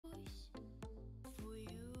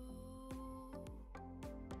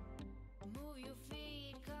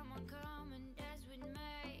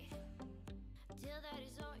feel that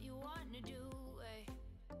is all you wanna do, eh?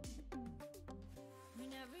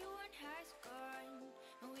 When everyone has gone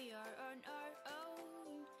and we are on our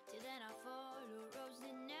own, till then I follow roads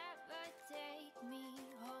that never take me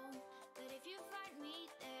home. But if you find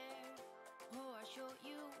me there, oh, I'll show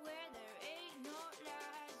you where there ain't no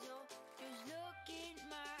lies. Oh, just look in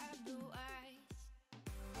my blue eyes.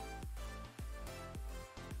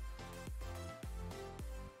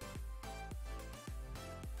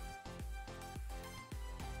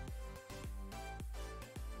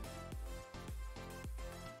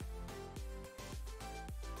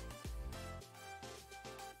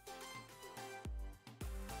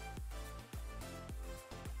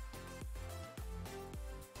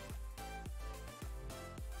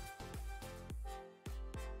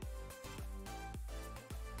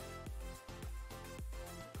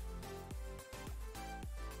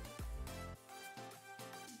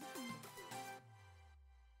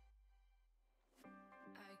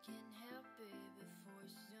 I can't help it, but for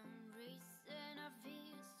some reason I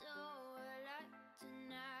feel so alive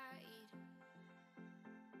tonight.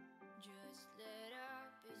 Just let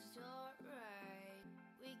up, it's alright.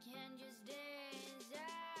 We can just dance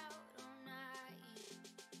out all night.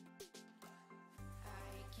 I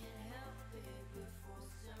can't help it, but for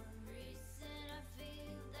some reason I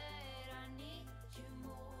feel that I need you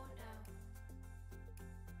more now.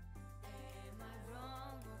 Am I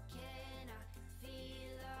wrong, or can I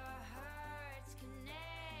feel our hearts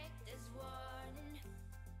connect as one?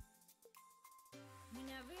 When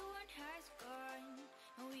everyone has gone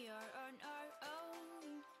and we are on our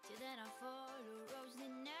own, till then I follow roads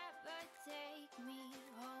that never take me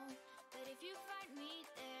home. But if you find me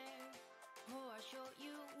there, oh, I'll show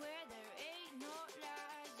you where there ain't no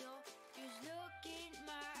lies. Oh, just look in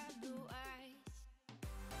my blue eyes.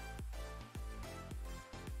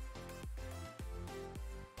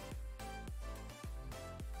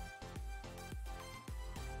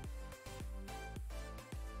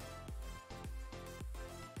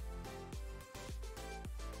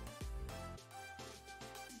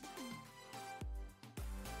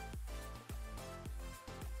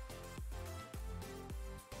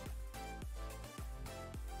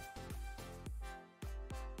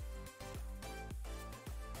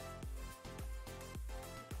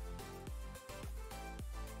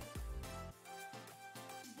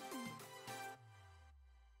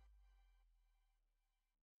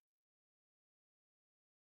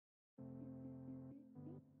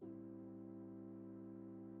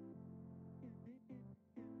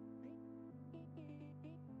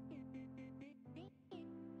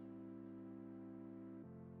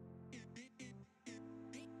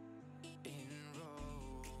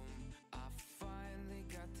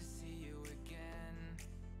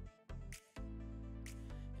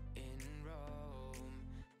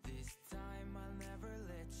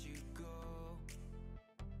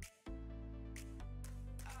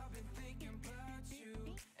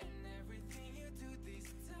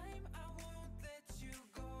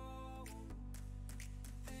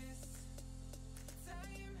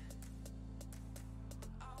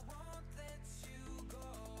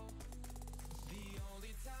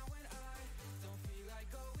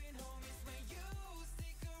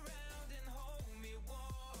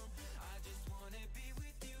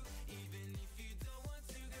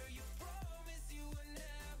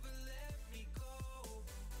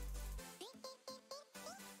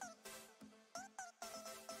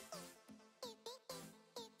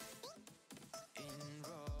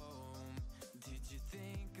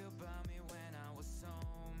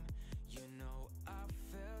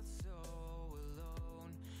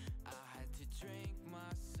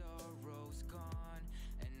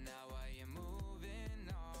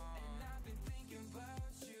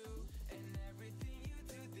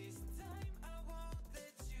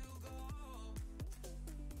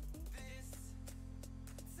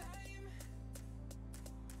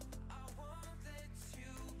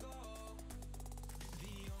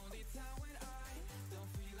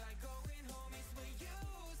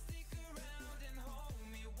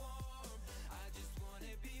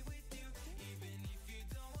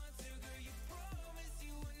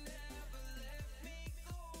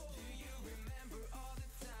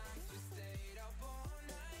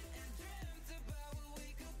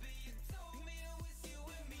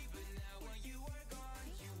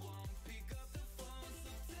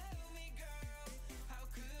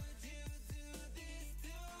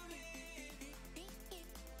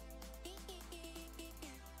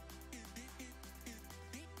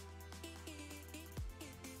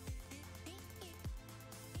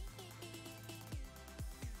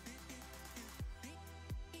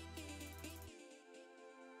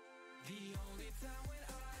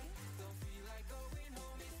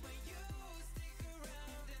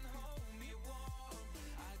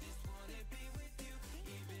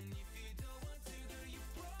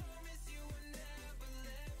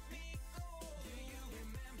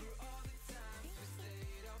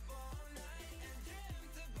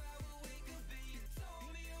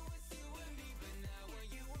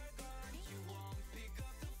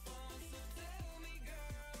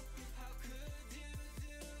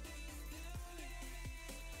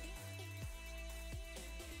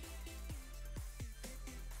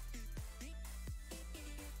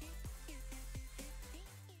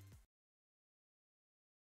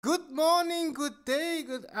 Good morning, good day,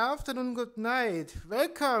 good afternoon, good night.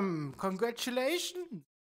 Welcome, congratulations.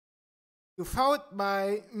 You found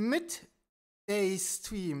my midday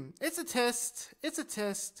stream. It's a test, it's a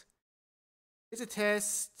test. It's a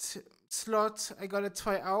test slot I gotta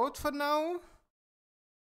try out for now.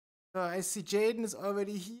 So I see Jaden is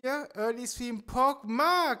already here. Early stream. Pork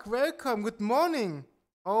Mark, welcome, good morning.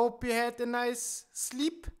 Hope you had a nice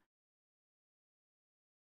sleep.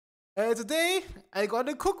 Today, I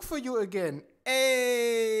gotta cook for you again.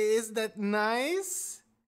 Hey, is that nice?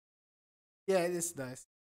 Yeah, it is nice.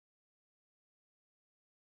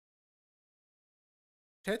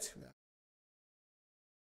 Chat? Yeah.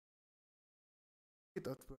 It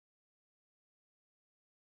not work.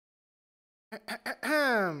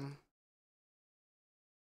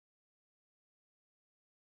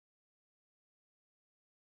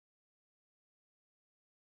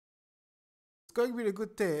 It's going to be a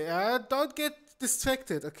good day. Don't get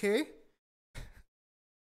distracted, okay?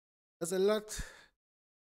 There's a lot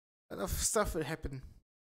of stuff will happen.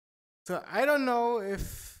 So I don't know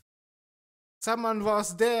if someone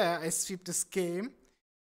was there. I streamed this game.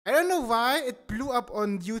 I don't know why it blew up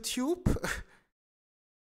on YouTube.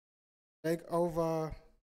 Like over.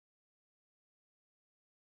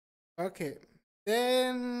 Okay.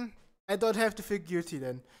 Then I don't have to feel guilty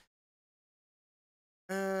then.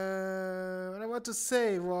 What I want to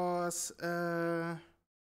say was yeah,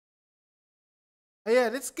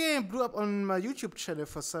 this game blew up on my YouTube channel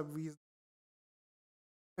for some reason.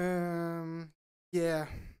 Yeah.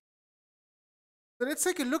 So let's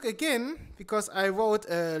take a look again, because I wrote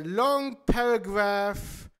a long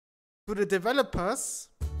paragraph to the developers,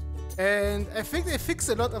 and I think they fixed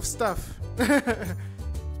a lot of stuff.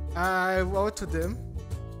 I wrote to them.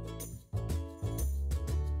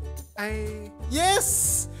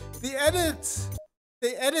 Yes! They added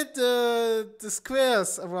the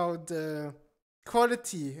squares around the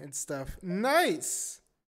quality and stuff. Nice!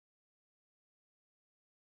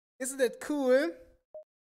 Isn't that cool?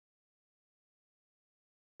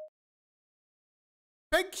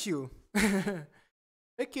 Thank you.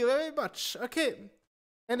 Thank you very much. Okay.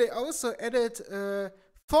 And they also added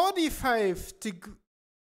 45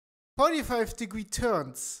 degree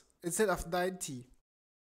turns instead of 90.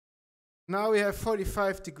 Now we have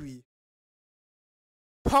 45 degree.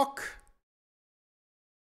 POC.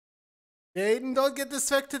 Aiden, don't get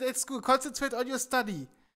distracted at school. Concentrate on your study.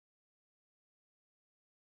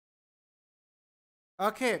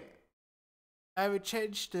 Okay. I will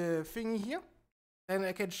change the thing here. And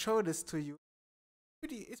I can show this to you.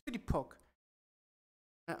 It's pretty POC.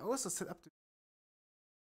 I also set up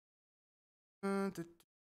the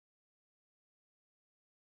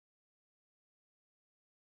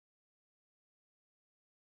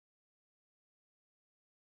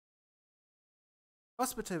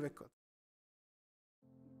hospital record.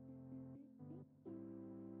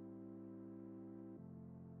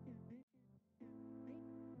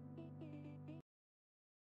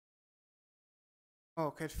 Oh,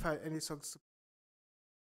 can't find any songs.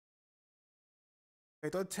 Okay,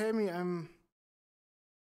 don't tell me I'm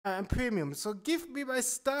premium, so give me my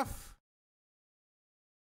stuff.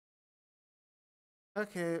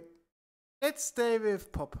 Okay, let's stay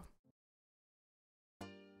with pop.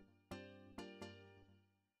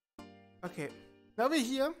 Okay, now we're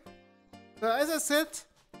here. So as I said,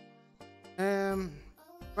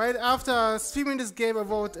 right after streaming this game, I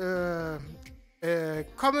wrote a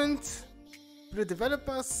comment to the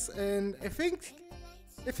developers, and I think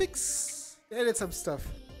they added some stuff.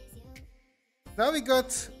 Now we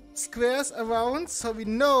got squares around, so we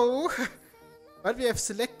know what we have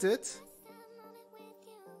selected.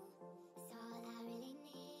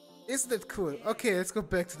 Isn't that cool? Okay, let's go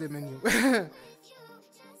back to the menu.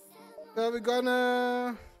 So we're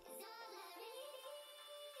gonna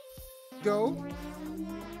go.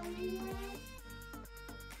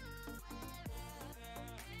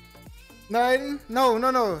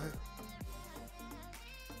 No.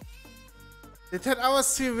 The 10-hour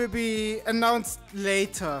stream will be announced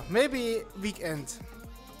later, maybe weekend.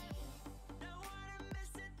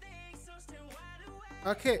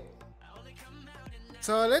 Okay.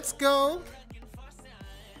 So let's go.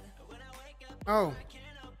 Oh.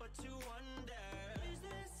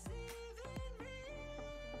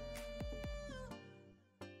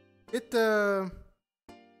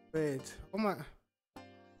 Wait. Oh my.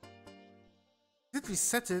 Did we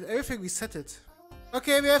set it? Everything we set it.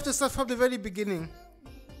 Okay, we have to start from the very beginning.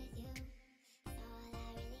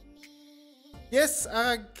 Yes,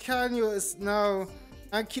 Arankido is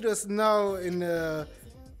now in the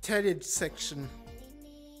talent section.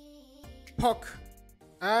 POC.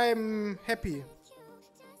 I'm happy.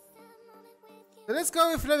 So let's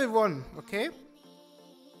go with level 1, okay?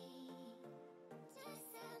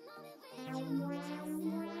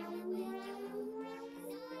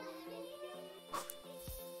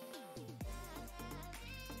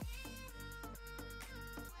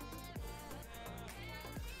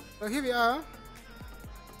 So here we are.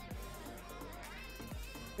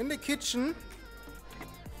 In the kitchen.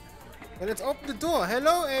 And let's open the door.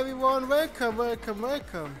 Hello everyone, welcome, welcome,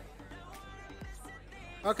 welcome.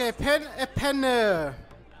 Okay, a pen.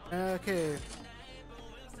 Okay.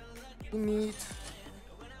 We need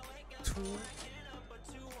 2.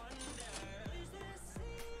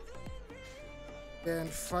 Then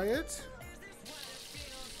fry it.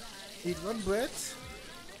 Need 1 bread.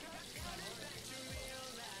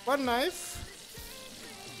 1 knife.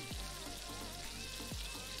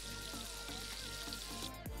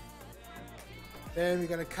 Then we're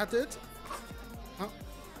gonna cut it. Huh?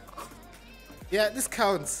 Yeah, this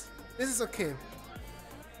counts. This is okay.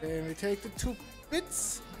 Then we take the 2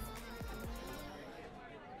 bits.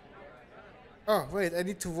 Oh, wait, I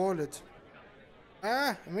need to roll it.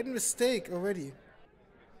 Ah, I made a mistake already.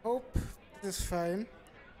 Hope this is fine.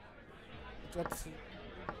 Drop food.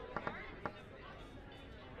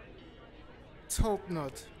 Let's hope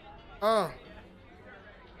not. Oh.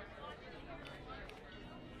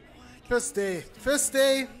 First day. First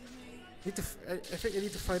day. I think I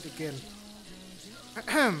need to fight again.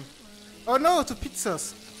 Oh no, 2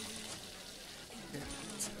 pizzas.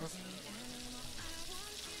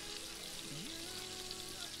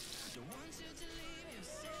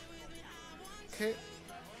 Okay.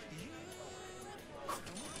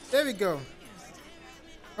 There we go.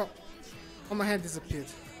 Oh. Oh, my hand disappeared.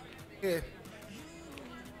 Okay.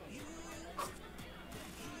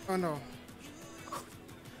 Oh no.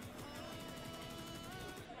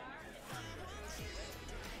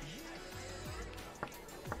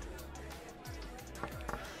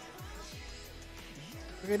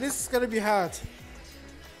 Okay, this is gonna be hard.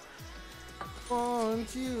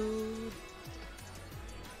 Want you.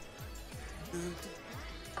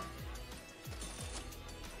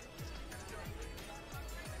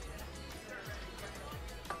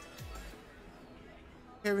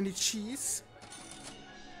 Okay, we need cheese.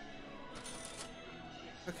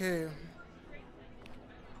 Okay.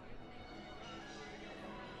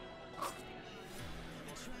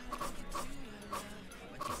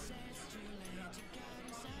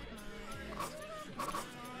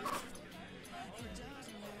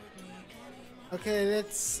 Okay,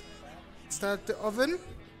 let's start the oven.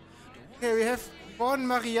 Okay, we have 1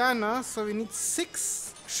 Mariana, so we need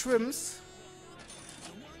 6 shrimps.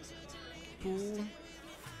 2,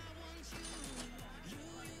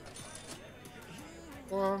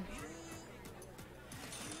 4,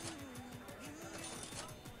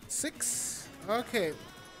 6. Okay.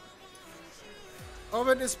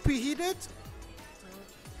 Oven is preheated.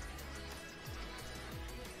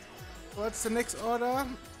 What's the next order?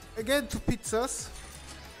 Again, 2 pizzas.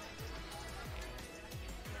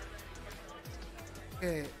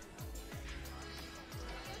 Okay.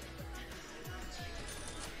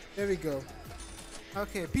 There we go.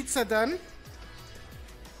 Okay, pizza done.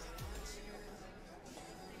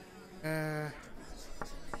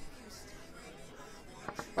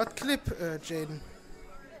 What clip, Jaden?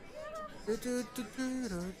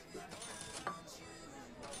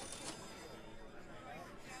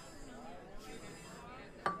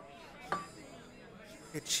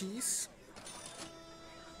 Okay, cheese.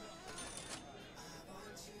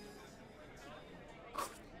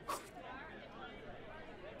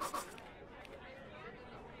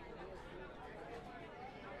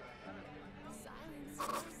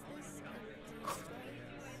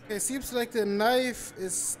 Okay, seems like the knife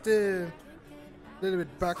is still a little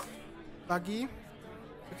bit buggy.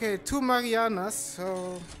 Okay, 2 Marianas,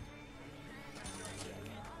 so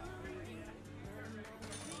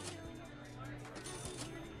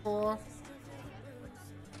 4,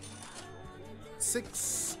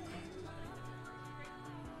 6.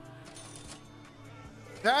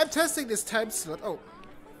 Yeah, I'm testing this time slot. Oh,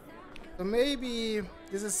 so maybe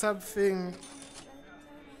this is something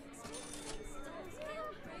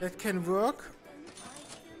that can work.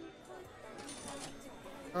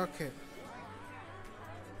 Okay.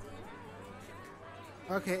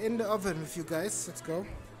 Okay, in the oven with you guys. Let's go.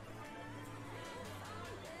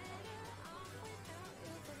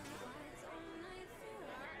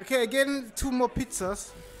 Okay, again, 2 more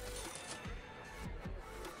pizzas.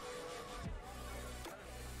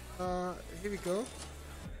 Here we go.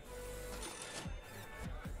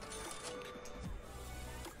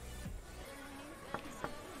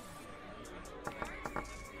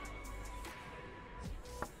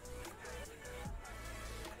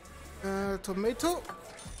 tomato.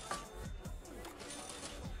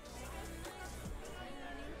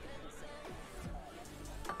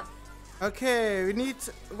 Okay, we need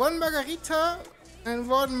 1 margarita and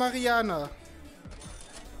 1 Mariana.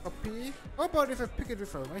 Copy. How about if I pick it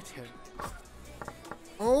with a right hand?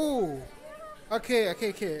 Oh! Okay.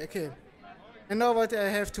 I know what I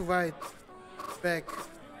have to write back.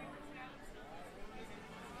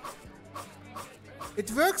 It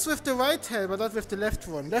works with the right hand, but not with the left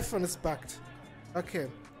one. Left one is bugged. Okay.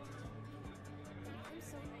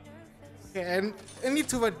 Okay, and I need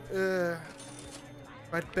to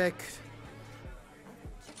write back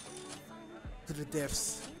to the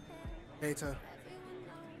devs later.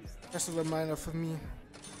 Just a reminder for me.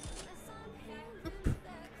 Oop.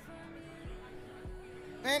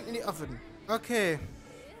 And in the oven. Okay.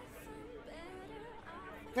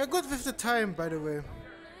 You're good with the time, by the way.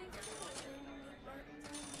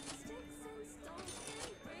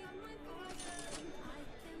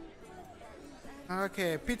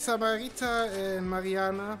 Okay, pizza margarita and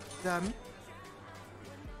Mariana done.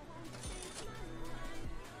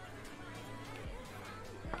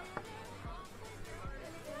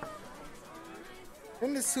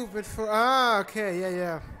 In the soup with for okay,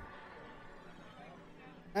 yeah.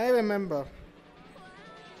 I remember.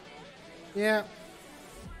 Yeah.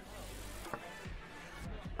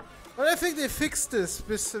 But I think they fixed this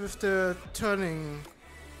with the turning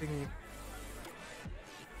thingy.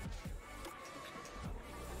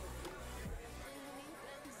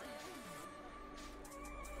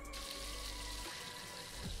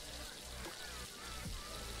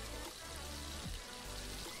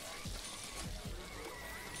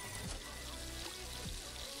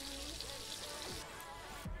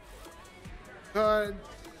 So I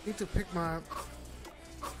need to pick my...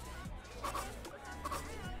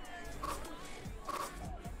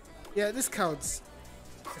 Yeah, this counts.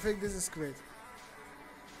 I think this is great.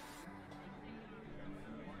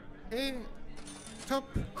 Okay, top.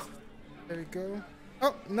 There we go.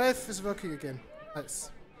 Oh, knife is working again. Nice.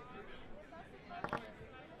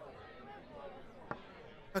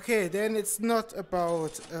 Okay, then it's not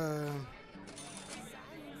about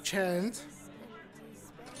chant.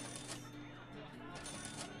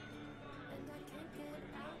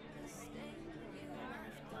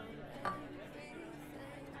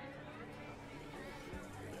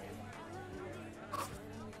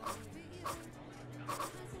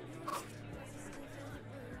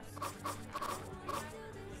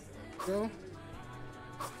 Go.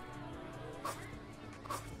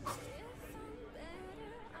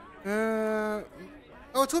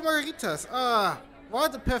 Oh, 2 margaritas. Ah,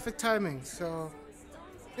 what a perfect timing. So,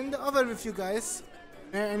 in the oven with you guys.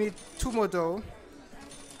 I need 2 more dough.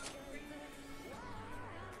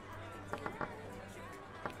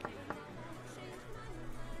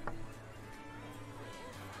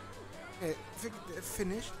 Okay,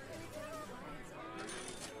 finished.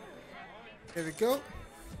 There we go.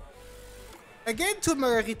 Again 2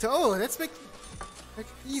 margarita. Oh, let's make it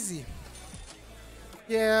easy.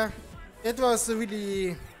 Yeah, it was a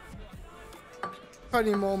really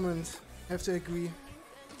funny moment. I have to agree.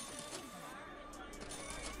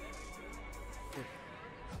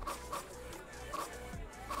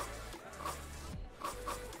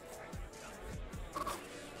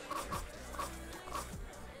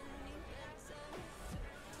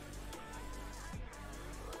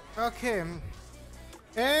 Okay.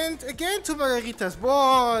 And again 2 margaritas.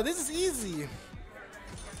 Whoa, this is easy.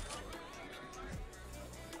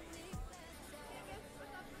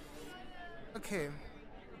 Okay.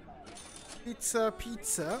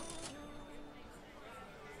 Pizza.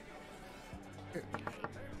 Okay.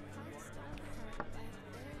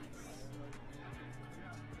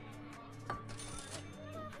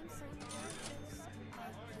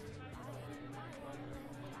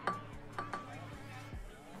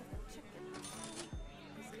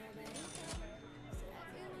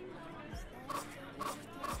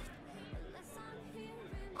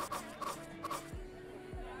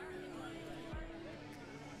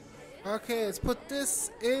 Okay, let's put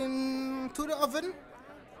this into the oven.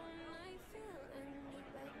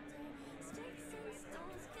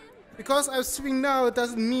 Because I'm streaming now, it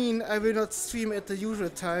doesn't mean I will not stream at the usual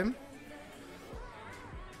time.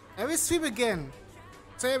 I will stream again,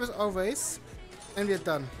 same as always, and we're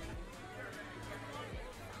done.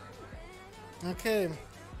 Okay,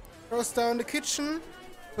 close down the kitchen,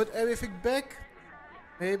 put everything back,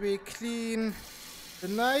 maybe clean the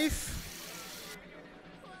knife.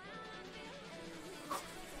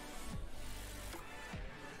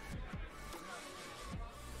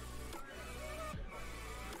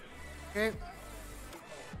 Okay.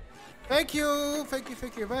 Thank you.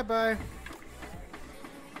 Bye bye.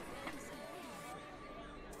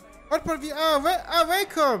 Hotpotvr,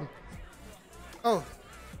 welcome! Oh.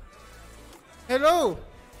 Hello!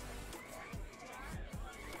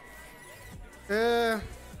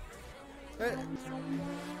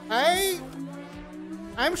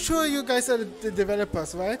 I'm sure you guys are the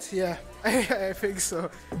developers, right? Yeah, I think so.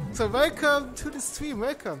 So welcome to the stream,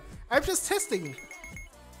 welcome. I'm just testing.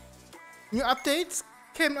 New updates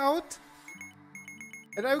came out.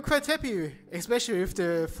 And I'm quite happy, especially with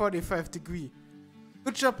the 45 degree.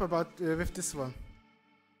 Good job about with this one.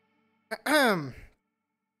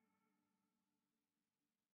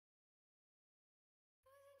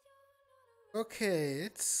 Okay,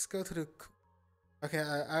 let's go to the... Okay,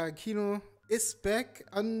 our Kino is back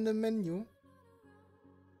on the menu.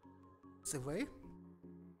 It's away.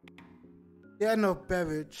 There are no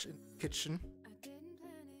beverage in the kitchen.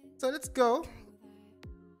 So let's go.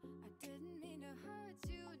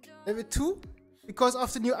 Level 2. Because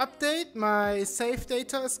of the new update, my save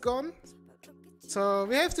data is gone. So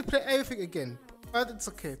we have to play everything again. But it's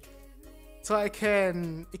okay. So I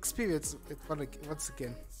can experience it once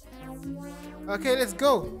again. Okay, let's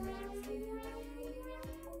go.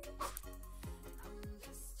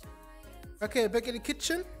 Okay, back in the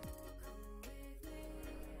kitchen.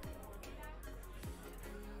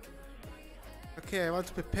 Okay, I want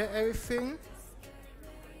to prepare everything.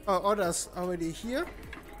 Oh, order's already here.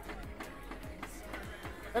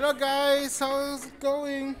 Hello guys, how's it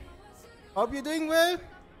going? Hope you're doing well.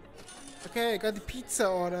 Okay, I got the pizza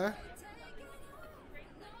order.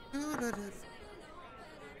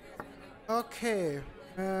 Okay.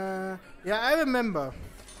 Yeah, I remember.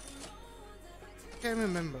 I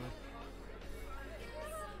remember.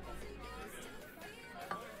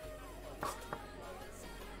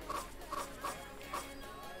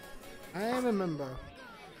 I remember.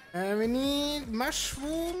 And we need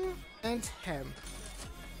mushroom and ham.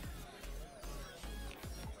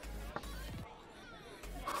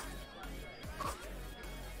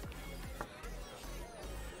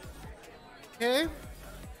 Okay.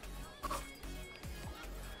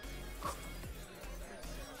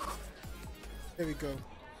 There we go.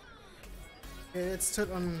 Okay, let's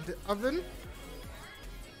turn on the oven.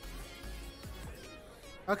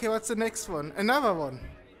 Okay, what's the next one? Another one.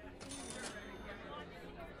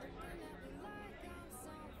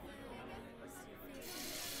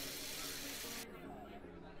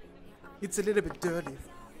 It's a little bit dirty.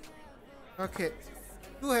 Okay,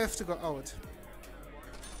 you have to go out.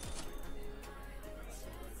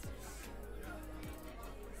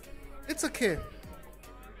 It's okay.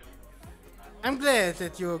 I'm glad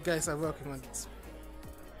that you guys are working on this.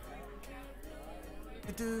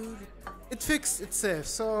 It fixed itself,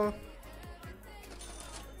 so...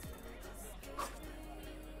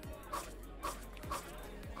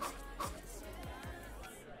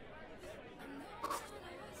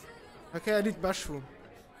 Okay, I need mushroom.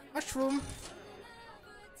 Mushroom!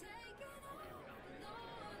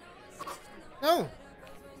 No!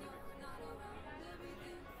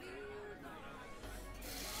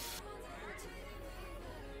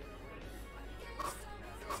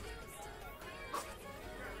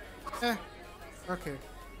 Okay.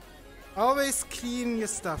 Always clean your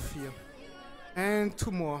stuff here. And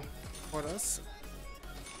 2 more orders.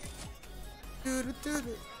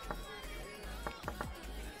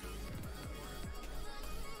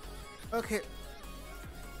 Okay.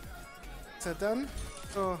 So done.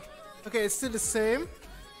 So, okay, it's still the same.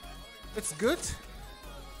 It's good.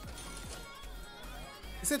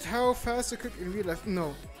 Is it how fast you cook in real life?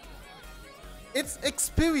 No. It's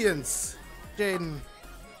experience, Jaden.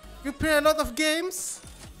 You play a lot of games,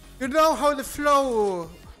 you know how the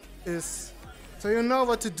flow is, so you know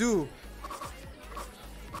what to do.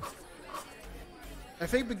 I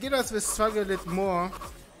think beginners will struggle a little more.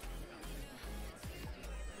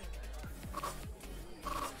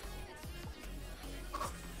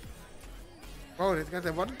 Oh, they got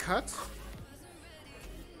a 1 cut.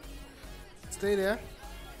 Stay there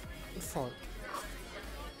and fall.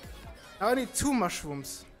 Now I need 2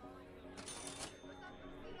 mushrooms.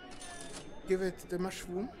 Give it the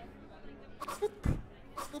mushroom. Oop,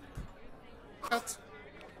 oop. Cut.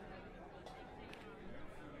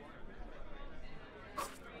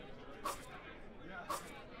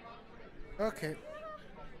 Okay.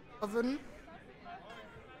 Oven.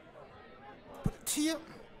 Put it here.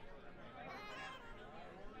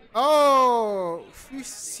 Oh,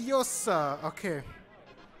 Fusiosa. Okay.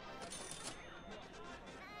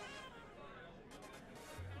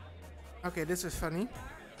 Okay, this is funny.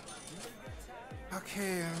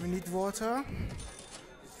 Okay, we need water.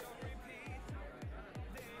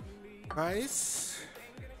 Rice.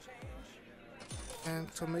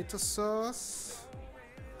 And tomato sauce.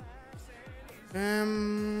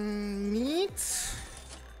 Meat.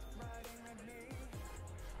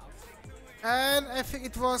 And I think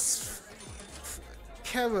it was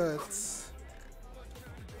carrots.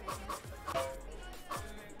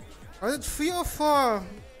 Was it 3 or 4?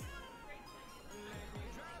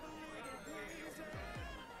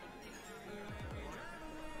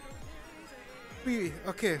 Three,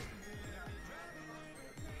 okay.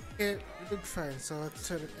 Okay, we did fine. So let's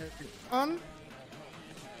turn everything on.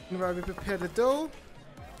 And while we prepare the dough.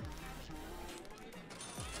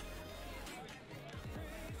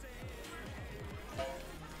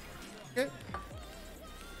 Okay.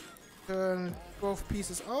 Turn both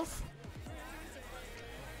pieces off.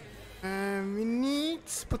 And we need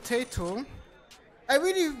potato. I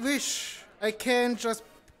really wish I can just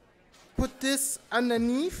put this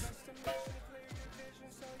underneath.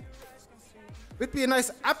 Would be a nice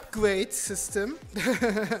upgrade system.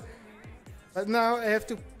 But now I have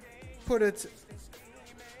to put it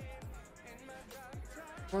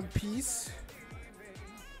one piece.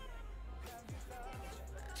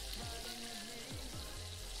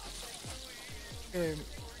 Okay.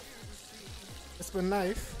 That's my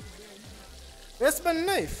knife. Where's my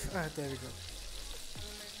knife? Ah, there we go.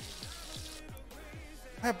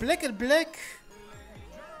 Ah, black and black.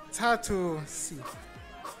 It's hard to see.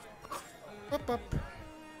 Up, up.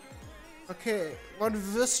 Okay, one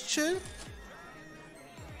Würstchen.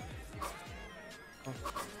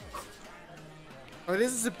 Oh,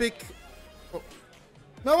 this is a big... Oh.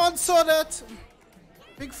 No one saw that!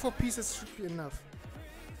 Big 4 pieces should be enough.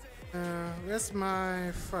 Where's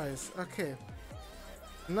my fries? Okay.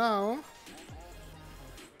 Now...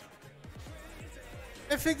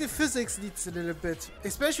 I think the physics needs a little bit.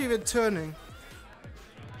 Especially when turning.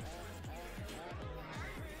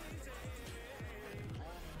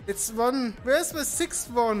 It's one. Where's my 6th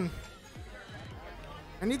one?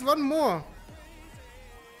 I need one more.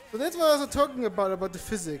 So that's what I was talking about the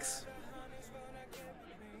physics.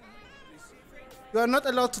 You are not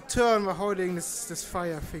allowed to turn while holding this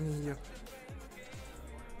fire thingy here.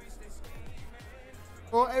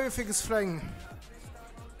 Oh, everything is flying.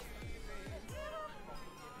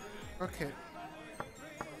 Okay.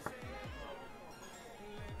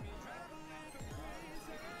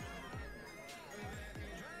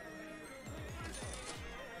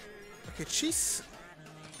 Okay, cheese.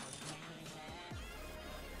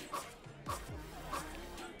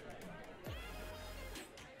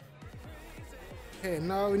 Okay,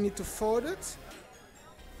 now we need to fold it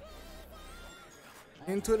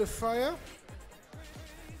into the fire.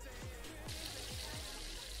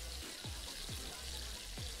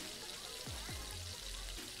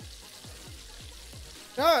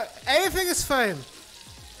 No, everything is fine.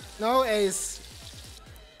 No ace.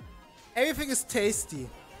 Everything is tasty.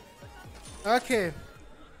 Okay.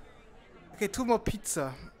 Okay, 2 more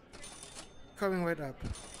pizza. Coming right up.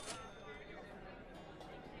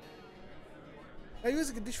 I'm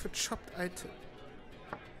using a dish for chopped item.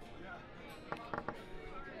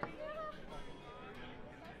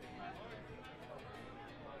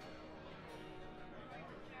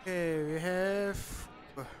 Okay, we have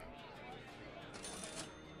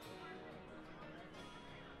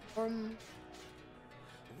 1,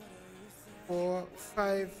 4,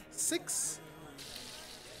 5, 6.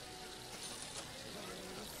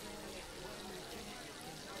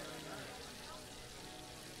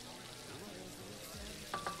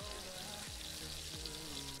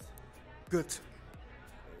 Good.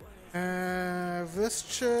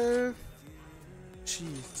 Würstchen,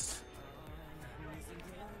 cheese.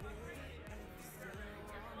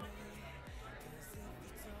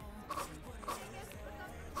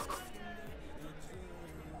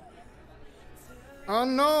 Oh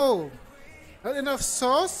no! Not enough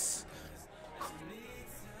sauce?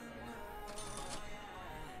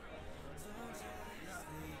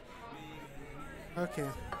 Okay.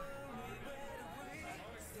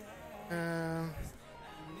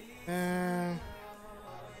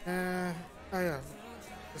 Oh yeah,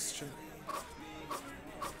 that's true.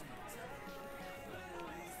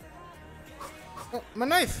 Oh, my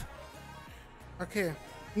knife! Okay.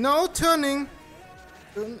 No turning!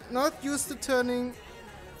 Do not use the turning.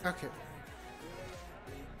 Okay.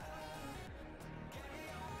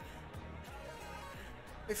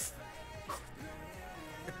 If...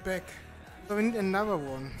 Get back. So we need another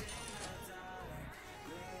one.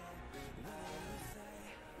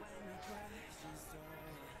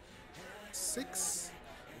 Six.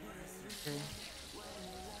 Okay.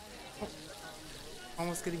 Oh.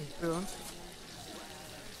 Almost getting burnt.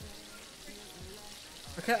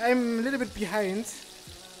 Okay, I'm a little bit behind.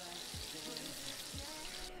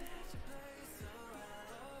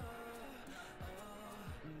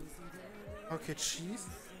 Okay, cheese.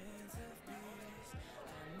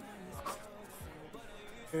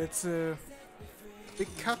 It's a big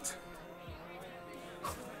cut.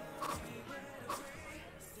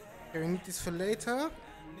 Okay, we need this for later.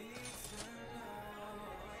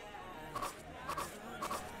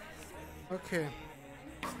 Okay.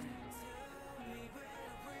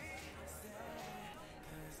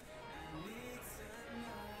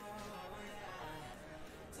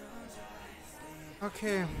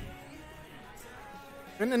 Okay.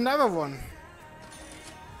 Then another one.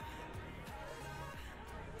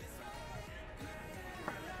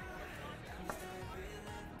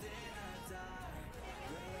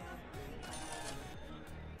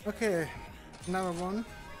 Okay, another one.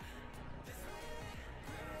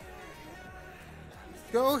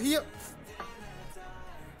 Go here.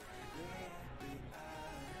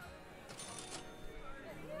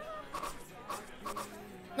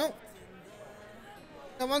 No.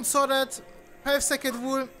 Someone saw that 5-second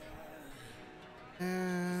rule.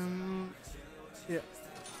 Yeah.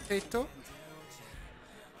 Potato.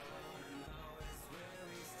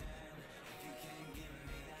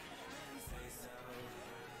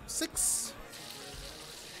 Six.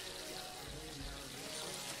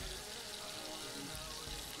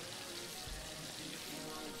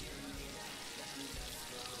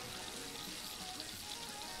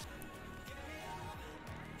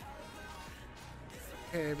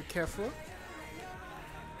 Okay, be careful.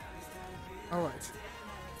 Alright.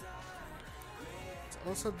 It's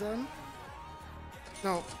also done.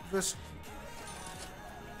 No, this.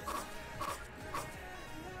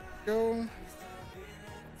 Go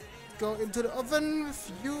into the oven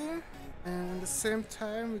with you, and at the same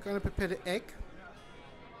time we're gonna prepare the egg.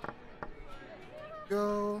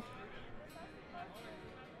 Go.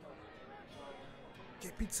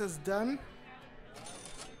 Okay, pizza's done.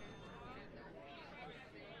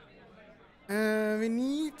 We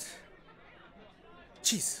need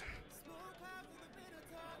cheese.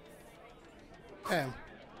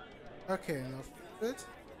 Okay, enough good.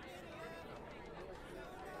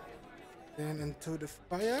 Then into the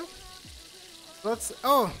fire.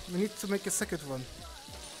 Oh, we need to make a second one.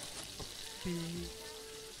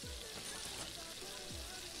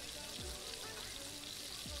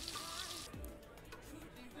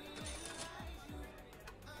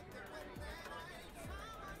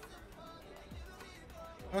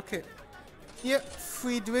 Okay. Here,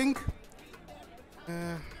 free drink.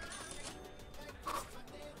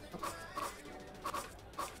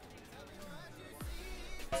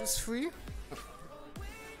 This is free.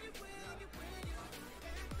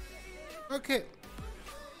 Okay.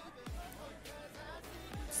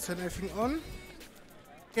 Let's turn everything on.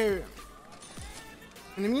 Okay.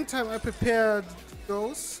 In the meantime, I prepared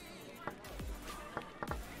those.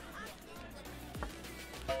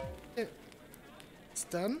 Okay. It's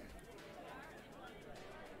done.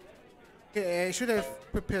 Okay, I should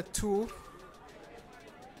have prepared two.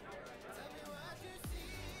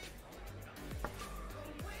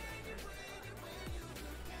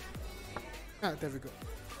 Ah, there we go.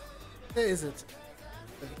 There is it.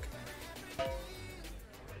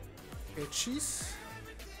 Okay, cheese.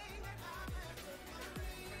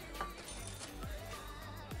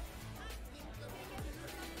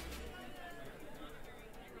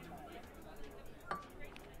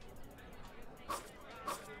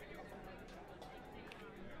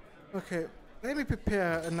 Okay, let me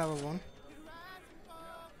prepare another one.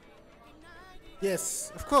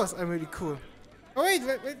 Yes, of course, I'm really cool. Oh wait.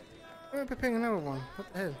 I'm preparing another one.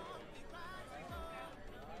 What the hell?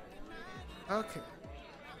 Okay.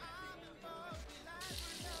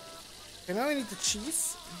 Okay, now I need the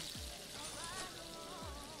cheese.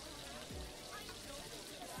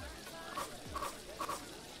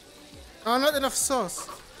 Oh, not enough sauce.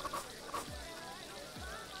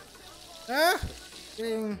 Ah!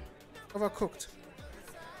 Getting overcooked.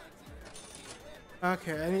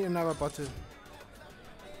 Okay, I need another bottle.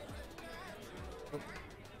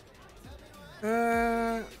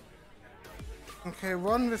 Okay,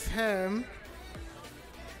 one with ham.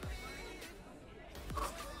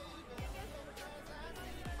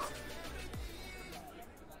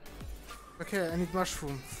 Okay, I need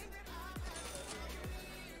mushrooms.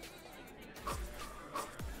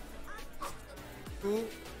 Two.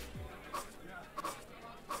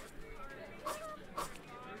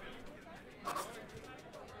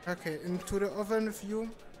 Okay, into the oven with you.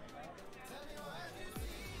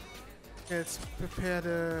 Okay, let's prepare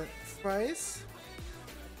the fries.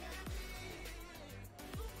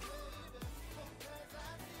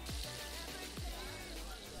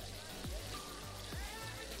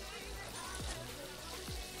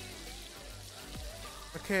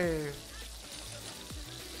 Okay,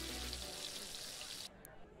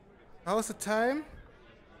 How's the time?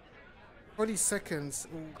 40 seconds.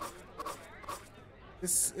 Ooh.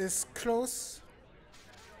 This is close.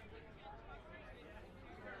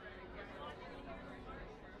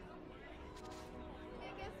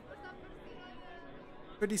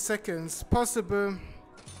 $30 possible.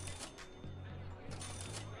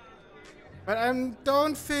 But I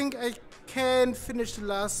don't think I can finish the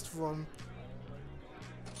last one.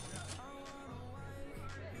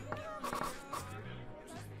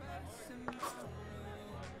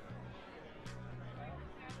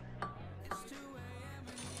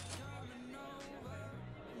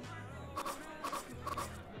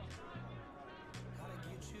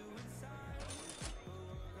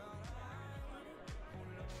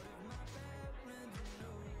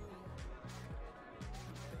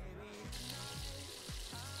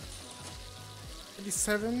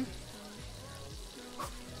 Seven.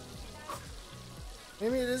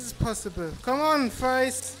 Maybe this is possible. Come on,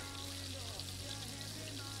 fries.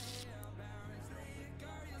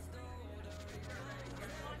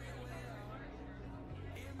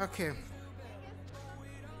 Okay.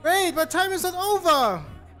 Wait, but time is not over.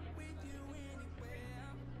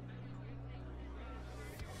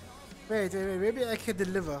 Wait, maybe I can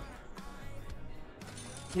deliver.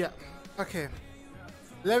 Yeah. Okay.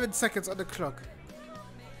 11 seconds on the clock.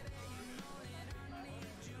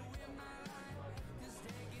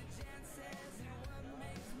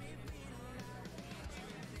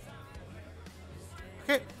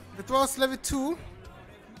 Okay, that was level 2.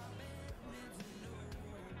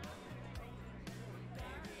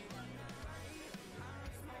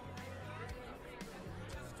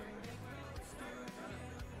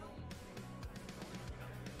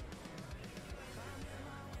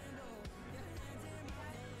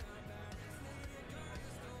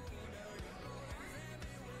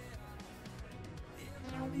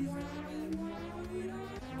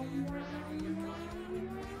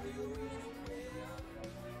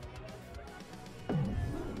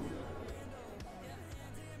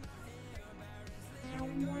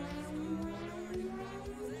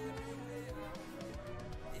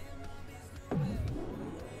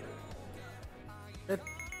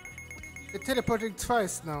 They're teleporting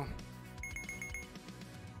twice now.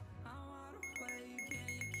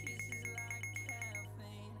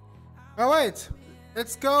 Alright,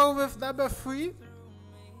 let's go with number 3.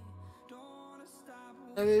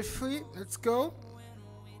 Level 3, let's go.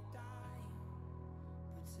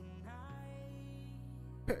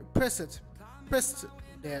 Press it. Press it.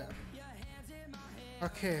 There.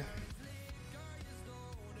 Okay.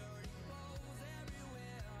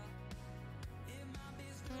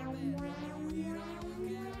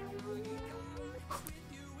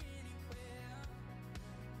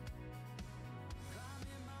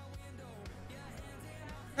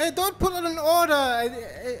 Hey, don't put on an order. I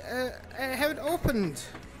haven't opened.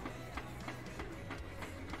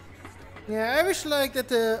 Yeah, I wish like that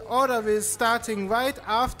the order is starting right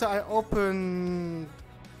after I open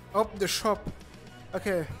the shop.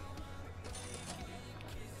 Okay.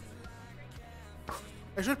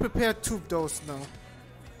 I should prepare 2 of those now.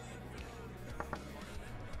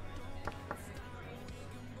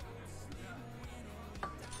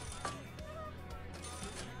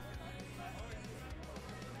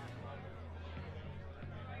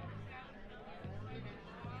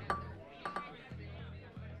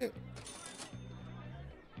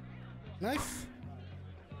 Knife.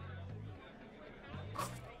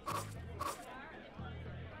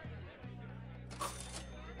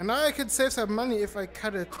 And now I can save some money if I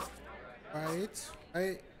cut it. Right.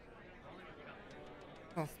 I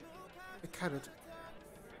cut it.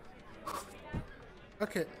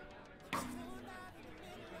 Okay.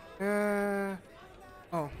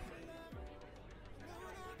 Oh.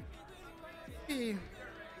 Hey.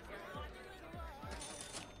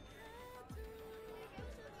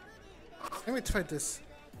 Let me try this.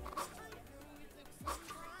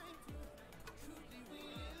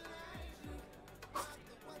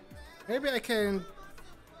 Maybe I can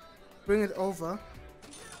bring it over.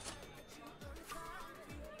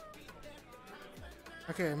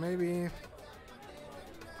 Okay, maybe.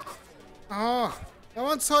 Oh, I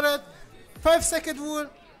once saw that 5-second rule.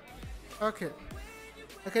 Okay.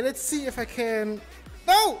 Okay, let's see if I can.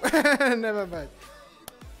 No! Never mind.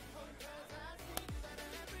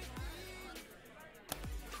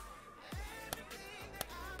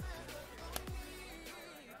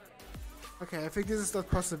 Okay, I think this is not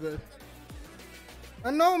possible. Oh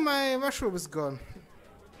no, my mushroom is gone.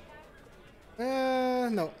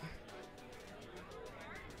 No.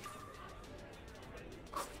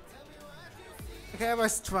 Okay, I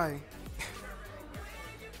was trying.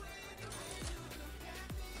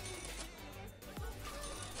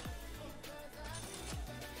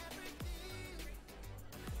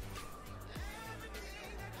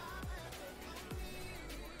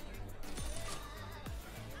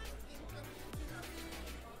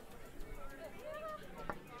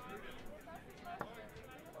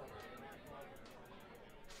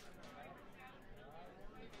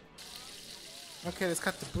 Okay, let's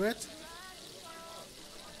cut the bread.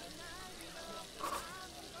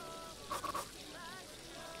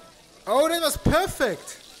 Oh, that was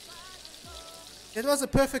perfect! That was a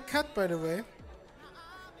perfect cut, by the way.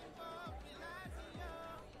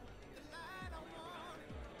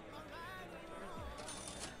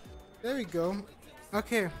 There we go.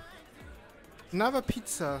 Okay. Another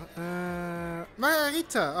pizza.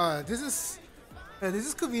 Margarita. Ah, this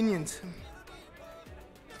is convenient.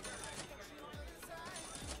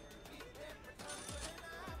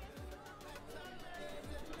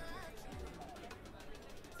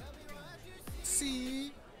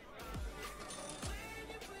 See.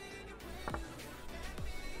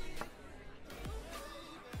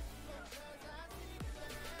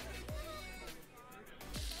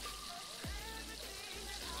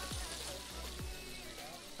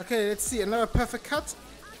 Okay, let's see. Another perfect cut.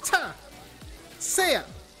 Ta! Say!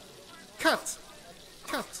 Cut!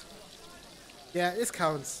 Cut! Yeah, this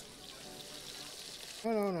counts.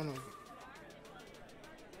 No.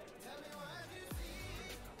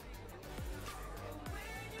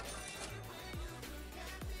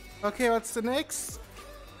 Okay, what's the next?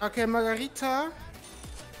 Okay, Margarita.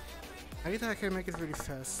 Margarita, I can make it really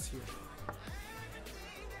fast here.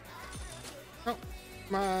 Oh,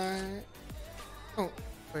 my... Oh,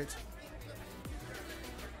 wait.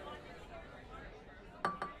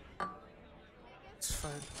 It's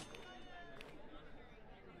fine.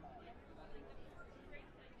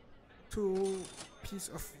 2 pieces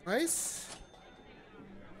of rice.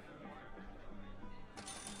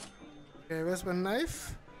 Okay, where's my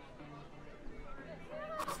knife?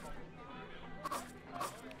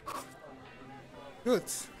 Good.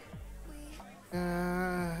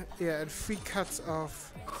 Yeah, and 3 cuts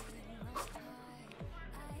of...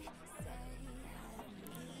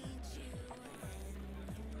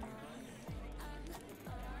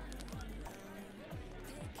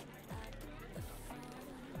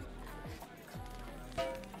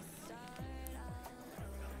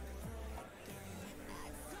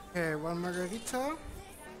 Okay, 1 margarita.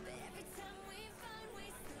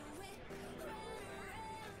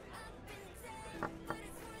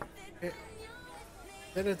 Okay.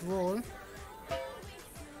 Let it roll.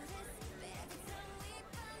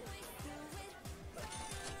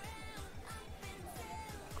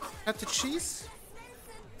 Cut the cheese.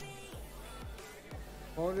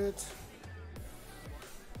 Roll it.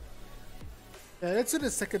 Yeah, let's do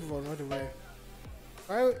the second one right away.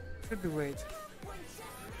 Why should we wait?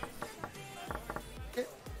 Okay.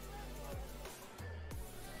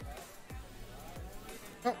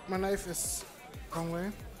 Oh, my knife is wrong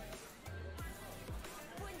way.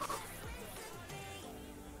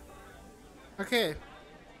 Okay.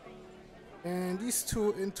 And these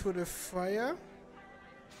 2 into the fire.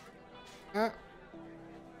 How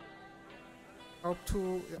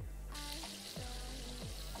to... Yeah.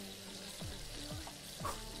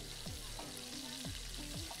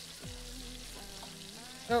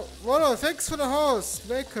 Oh, Wallo, thanks for the host.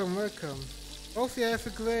 Welcome. Hope you have a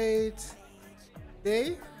great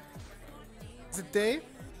day. Is it day?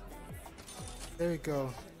 There we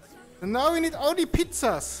go. And now we need only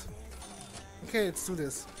pizzas. Okay, let's do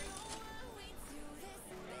this.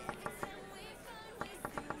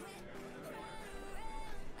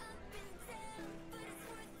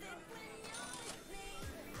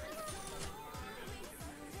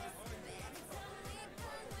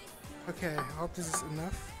 Okay, I hope this is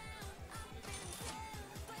enough.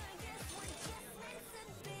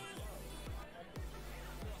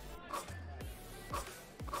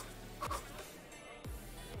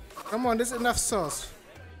 Come on, there's enough sauce.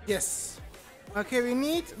 Yes. Okay, we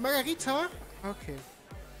need margarita. Okay.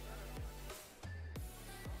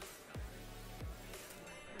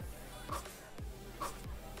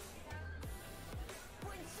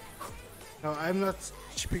 No, I'm not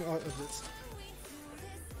chipping out of this.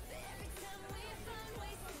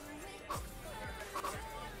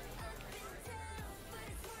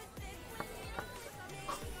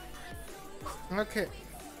 Okay.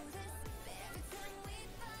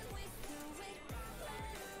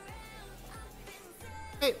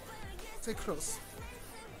 Hey, stay close.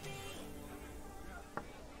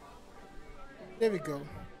 There we go.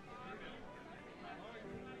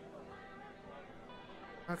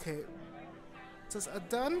 Okay. This are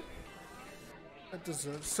done. That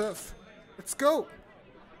deserves serve. Let's go.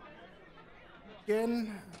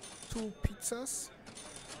 Again, 2 pizzas.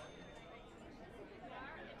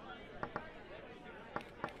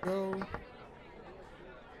 Go.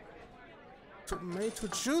 Tomato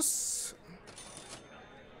juice.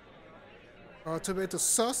 Or tomato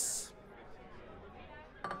sauce.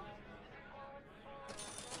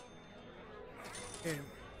 Okay.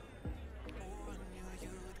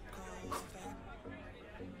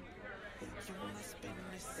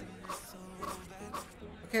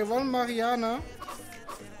 Okay, one Mariana.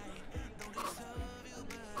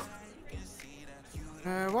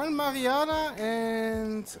 One Mariana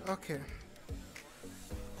and okay.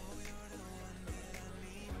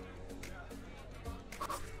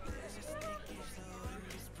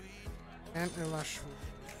 And a mushroom.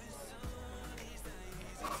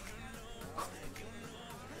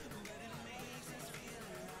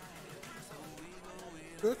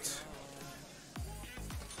 Good.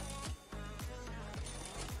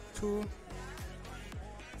 2.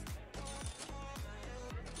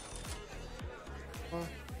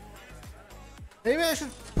 Maybe I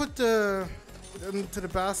should put it into the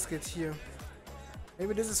basket here.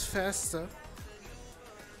 Maybe this is faster.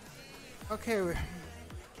 Okay,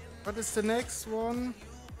 what is the next one?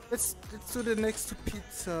 Let's do the next 2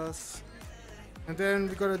 pizzas. And then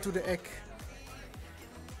we gotta do the egg.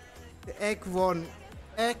 The egg one.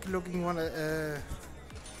 Egg looking one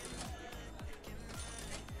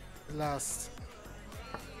last.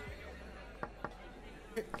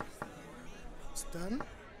 Okay. It's done.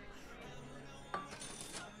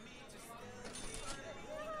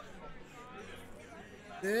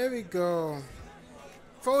 There we go.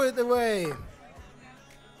 Throw it away.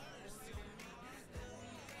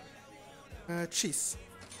 Cheese.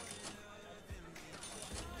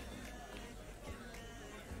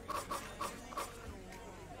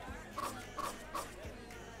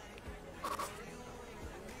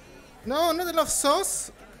 No, not enough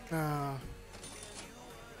sauce.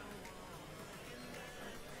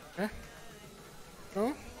 Eh?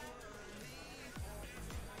 No?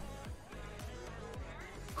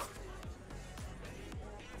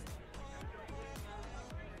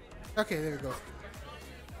 Okay, there we go.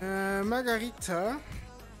 Margarita.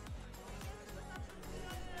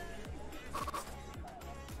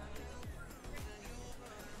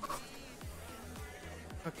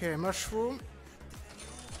 Okay, mushroom.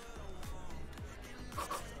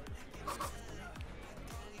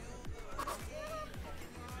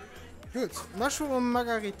 Good. Mushroom and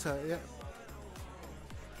margarita, yeah.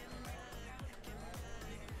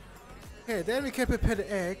 Okay, then we can prepare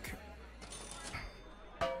the egg.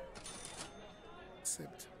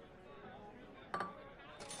 Except.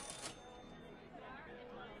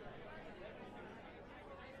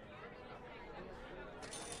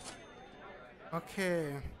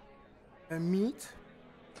 Okay. Meat.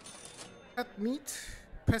 Cut meat.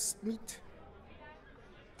 Pressed meat.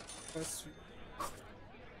 Pressed meat.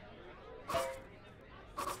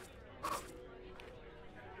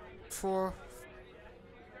 4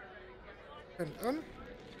 and on.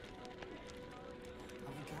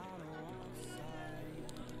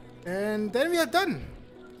 And then we are done.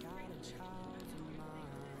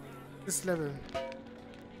 This level.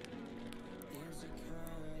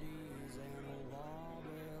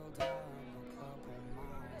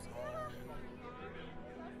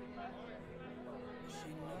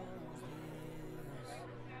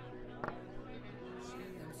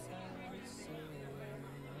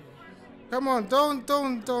 Come on,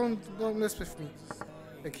 don't mess with me.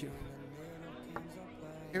 Thank you.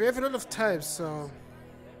 Okay, we have a lot of time, so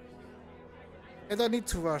I don't need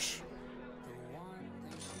to rush.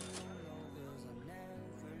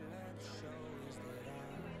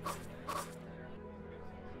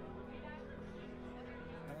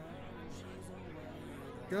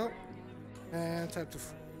 Go. And time to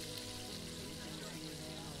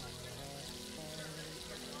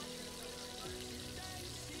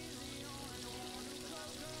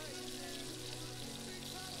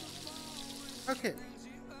okay.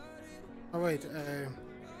 Oh wait,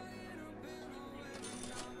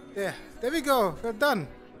 yeah, there we go, we're done.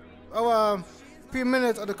 Our 3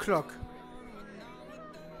 minutes on the clock.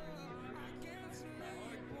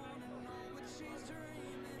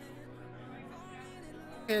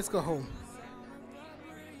 Okay, let's go home.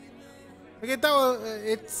 Okay, now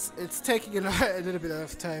it's taking a little bit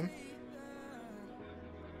of time.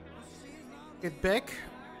 Get back.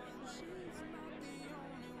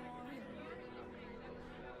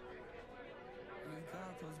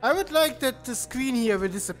 I would like that the screen here will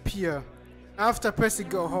disappear after pressing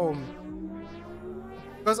go home.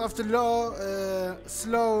 Because of the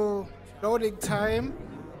slow loading time,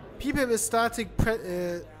 people will starting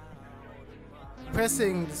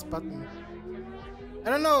pressing this button. I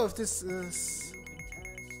don't know if this is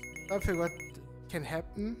something what can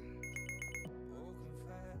happen.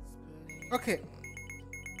 Okay.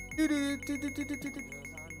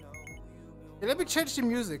 Let me change the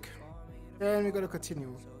music. Then we're gonna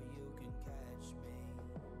continue.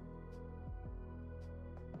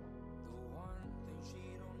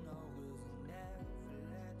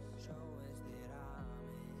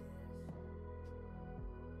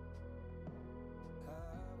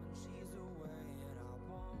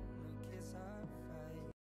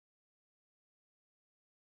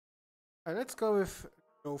 Let's go with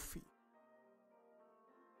Lofi.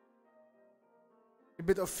 A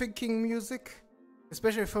bit of thinking music,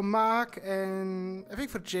 especially for Mark and I think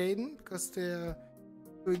for Jaden, because they're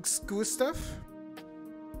doing school stuff.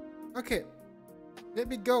 Okay, let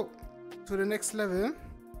me go to the next level.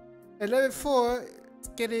 At level 4, it's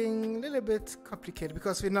getting a little bit complicated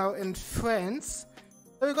because we're now in France.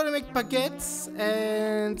 So we're gonna make baguettes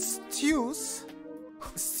and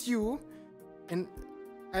stew, and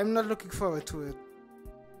I'm not looking forward to it.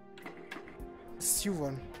 Stew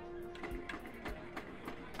one.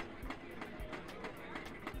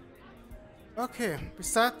 Okay, we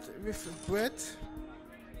start with bread.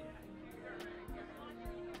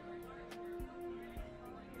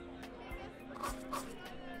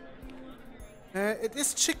 It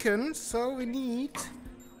is chicken, so we need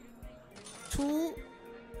 2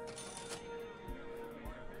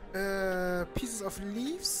 pieces of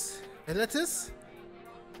leaves, lettuce,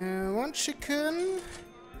 1 chicken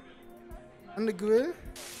on the grill.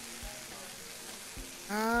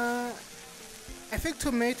 I think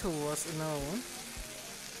tomato was in our one.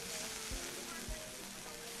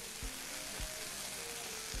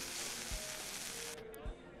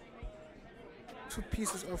 Two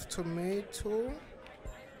pieces of tomato.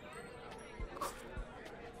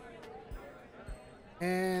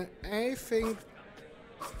 And I think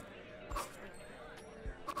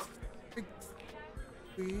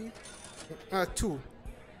 2.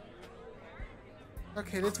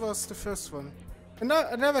 Okay, that was the first one.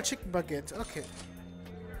 Another chicken baguette. Okay.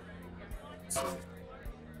 So.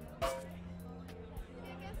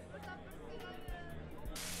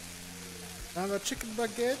 Another chicken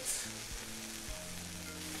baguette.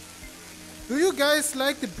 Do you guys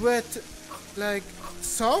like the bread like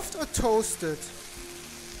soft or toasted?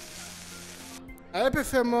 I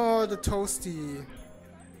prefer more the toasty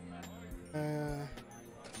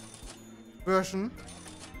version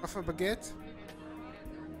of a baguette.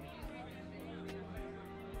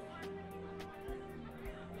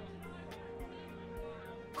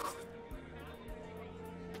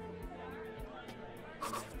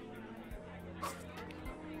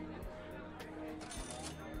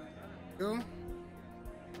 Go.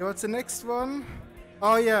 Yeah, what's the next one?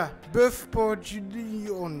 Oh yeah, Bœuf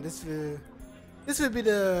Bourguignon. This will be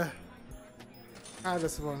the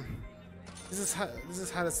hardest one. This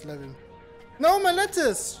is hardest level. No, my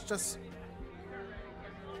lettuce! Just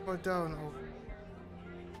fall down. Oh.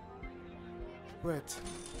 Wait.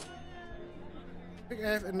 I think I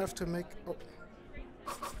have enough to make. Oh.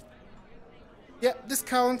 Yeah, this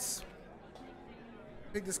counts.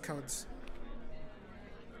 I think this counts.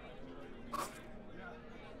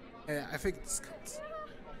 Yeah, I think this counts.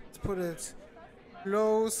 Let's put it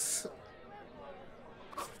close.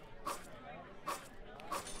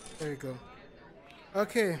 There we go.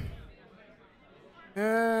 Okay.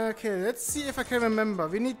 Okay, let's see if I can remember.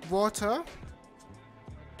 We need water.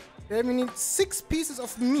 Then we need 6 pieces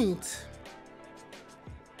of meat.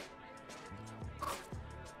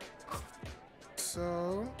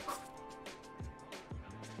 So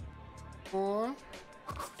 4,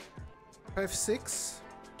 5, 6.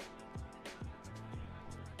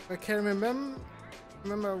 I can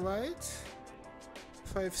remember right.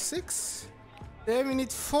 5, 6. Then we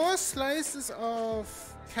need 4 slices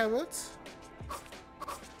of carrot.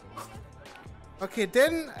 Okay,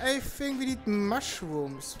 then I think we need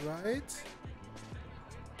mushrooms, right?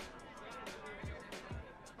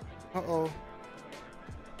 Uh-oh.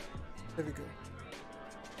 There we go.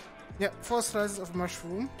 Yeah, 4 slices of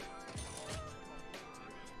mushroom.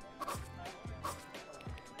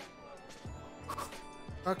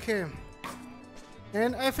 Okay.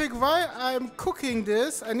 And I think while I'm cooking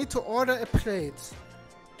this, I need to order a plate.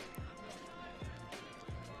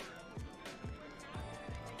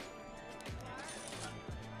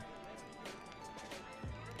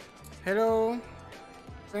 Hello.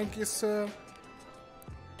 Thank you, sir.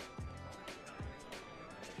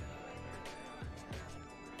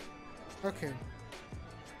 Okay.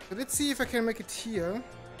 So let's see if I can make it here.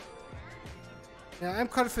 Yeah, I'm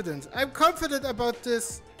confident. I'm confident about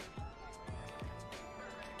this.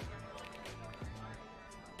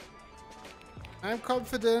 I'm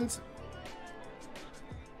confident.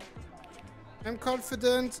 I'm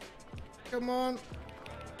confident. Come on.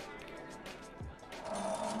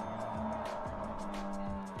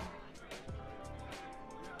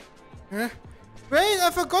 Huh? Wait,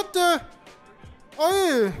 I forgot the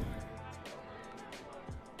oil.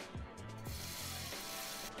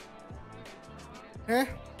 Huh?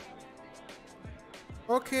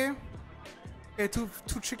 Okay. Okay, two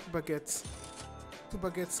chicken baguettes. 2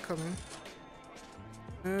 baguettes coming.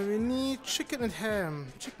 We need chicken and ham.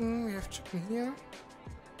 Chicken, we have chicken here.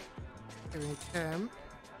 Okay, we need ham.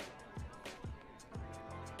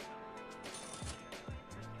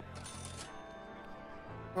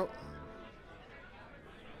 Oh.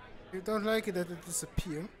 You don't like it that it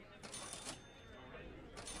disappears.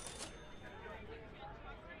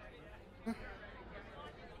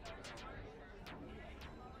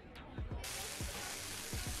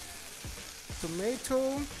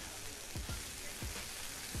 Tomato.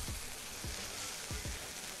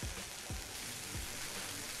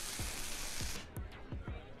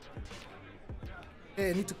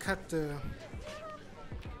 Okay, I need to cut the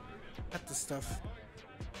stuff.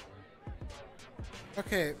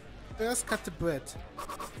 Okay, first cut the bread.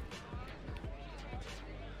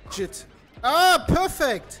 Jit. Ah,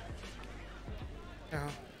 perfect! Yeah.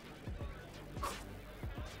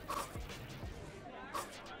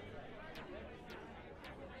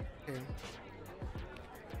 Okay.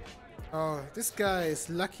 Oh, this guy is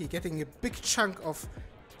lucky getting a big chunk of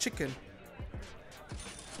chicken.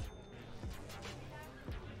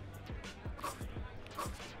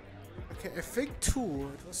 Okay, I think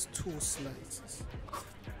two. It was 2 slices.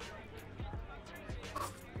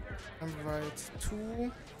 I'm right,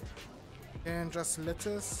 2. And just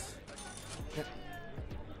lettuce. Yeah.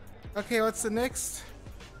 Okay, what's the next?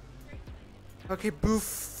 Okay,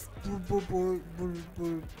 boof. Bull.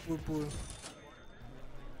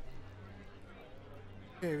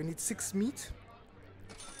 Okay, we need 6 meat.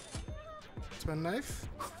 That's my knife.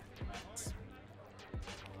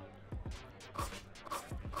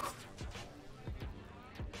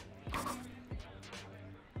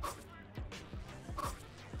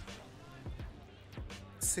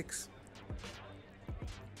 Six.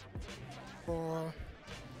 4,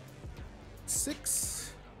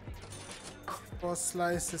 6. 4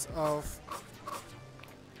 slices of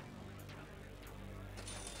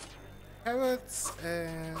carrots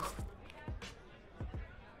and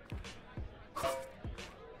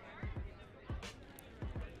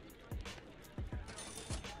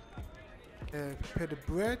prepare the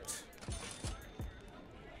bread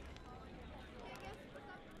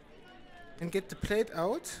and get the plate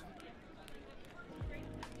out.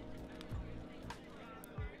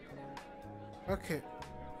 Okay.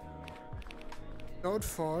 Don't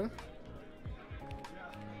fall.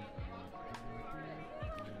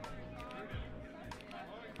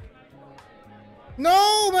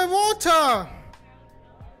 No, my water!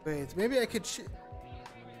 Wait, maybe I could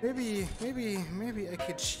maybe I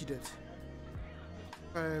could cheat it.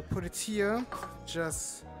 If I put it here,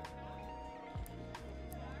 just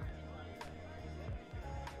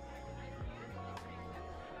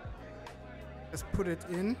put it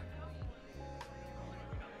in.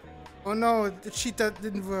 Oh no, the cheat that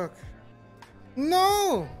didn't work.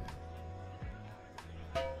 No!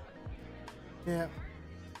 Yeah.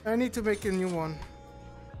 I need to make a new one.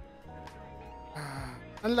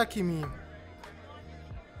 Unlucky me.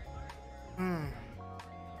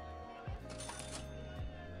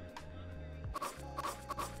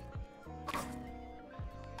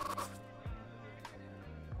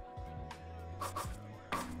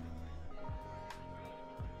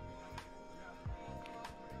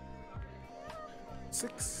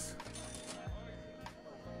 Six.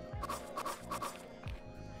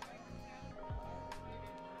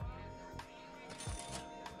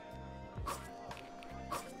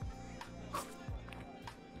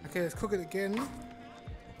 Okay, let's cook it again.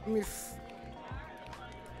 Let me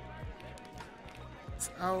it's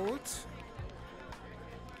out.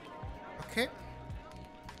 Okay.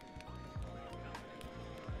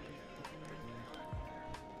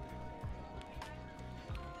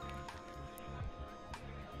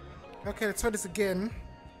 Okay, let's try this again.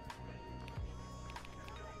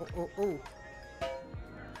 Oh.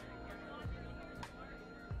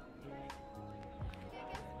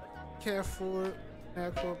 Careful.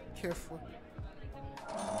 Careful.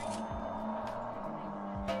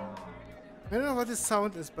 I don't know what this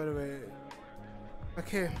sound is, by the way.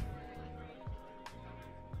 Okay.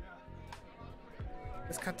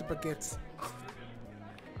 Let's cut the baguettes.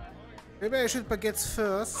 Maybe I should baguettes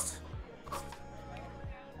first.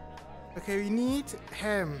 Okay, we need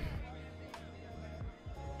ham.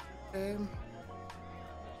 Ham.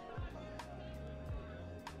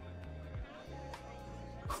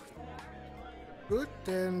 Good,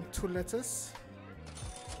 then 2 lettuce.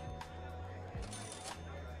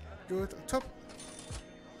 Good, on top.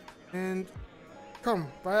 And come,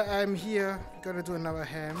 while I'm here, we're gonna do another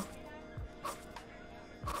ham.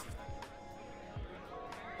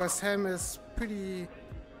 Because ham is pretty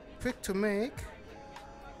quick to make.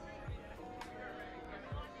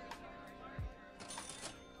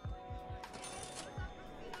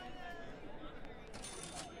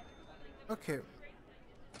 Okay.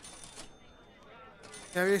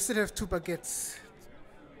 Yeah, we still have 2 baguettes.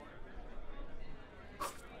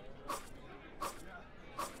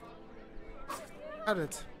 Got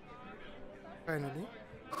it. Finally.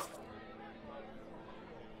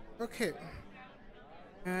 Okay.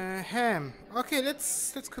 Ham. Okay,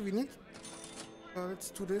 that's convenient. Let's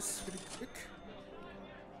do this really quick.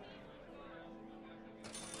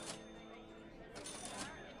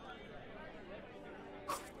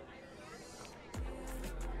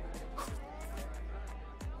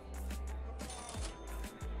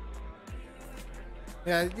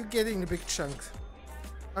 Yeah, you're getting the big chunks.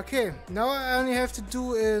 Okay, now I only have to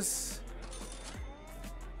do is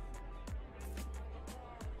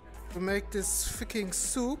to make this freaking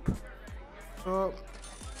soup. So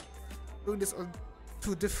doing this on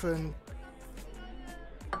 2 different.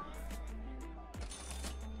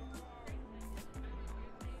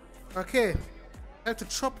 Okay, I have to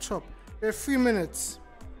chop. We have 3 minutes.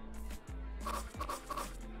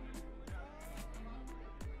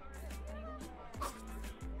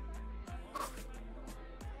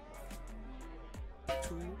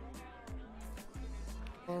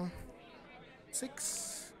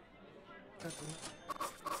 Six, 7.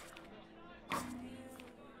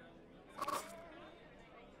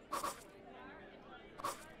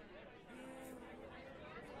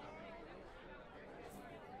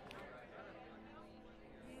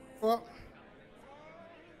 Four.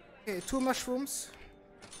 Okay, 2 mushrooms.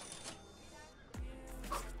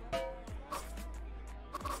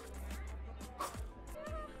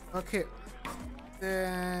 Okay,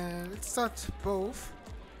 then let's start both.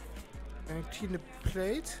 And clean the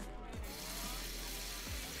plate.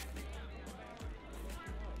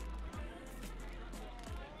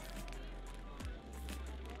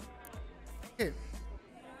 Okay.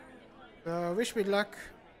 Wish me luck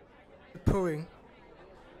with pouring.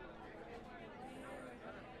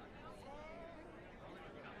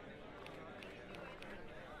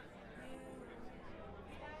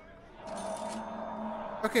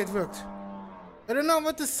 Okay, it worked. I don't know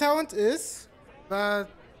what the sound is, but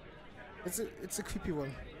it's a creepy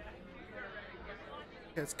one.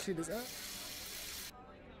 Okay, let's clean this up.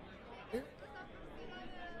 Okay.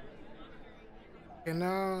 Okay,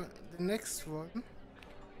 now the next one.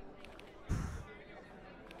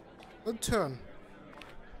 Don't turn.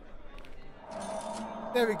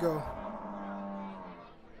 There we go.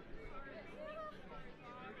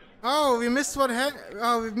 Oh, we missed one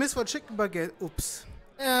we missed one chicken baguette. Oops.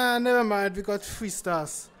 Never mind. We got 3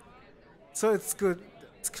 stars, so it's good.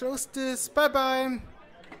 Let's close this. Bye bye.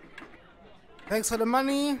 Thanks for the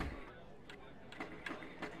money.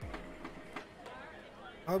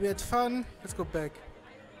 Hope you had fun. Let's go back.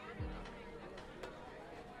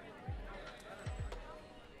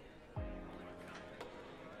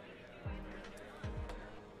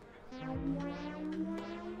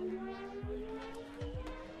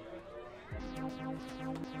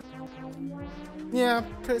 Yeah,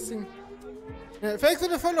 pressing. Yeah, thanks for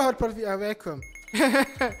the follow, Hotpotvr. Welcome.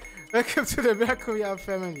 Welcome to the MerkurVR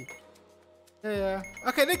family. Yeah.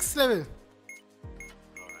 Okay, next level.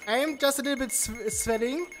 I am just a little bit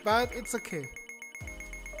sweating, but it's okay.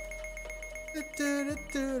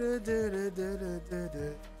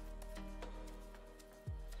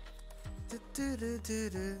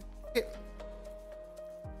 Okay.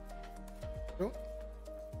 Oh.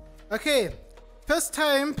 Okay. First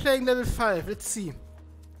time playing level 5. Let's see.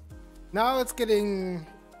 Now it's getting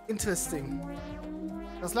interesting.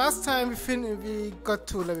 Because last time we got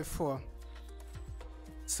to level 4.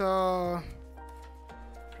 So...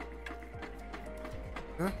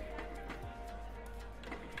 Huh?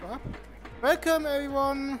 Up? Welcome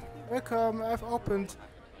everyone! Welcome, I've opened.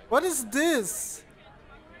 What is this?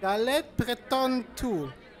 Galette Breton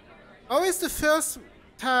 2. Always the first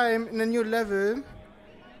time in a new level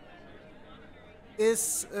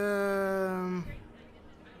is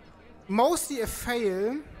mostly a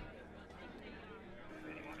fail.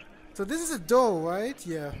 So this is a door, right?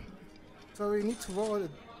 Yeah. So we need to roll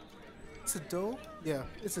it. It's a door? Yeah,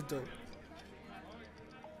 it's a door.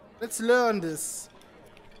 Let's learn this.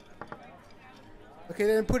 Okay,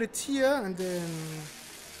 then put it here and then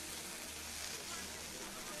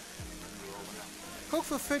cook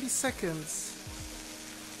for 30 seconds.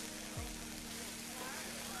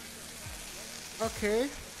 Okay.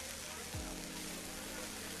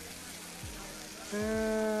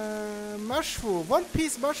 Mushroom. 1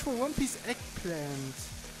 piece mushroom, 1 piece eggplant.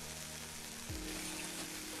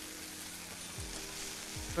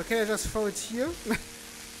 Okay, I just throw it here.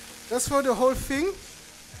 Just throw the whole thing.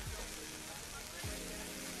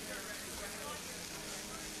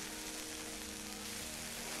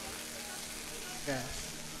 Yeah.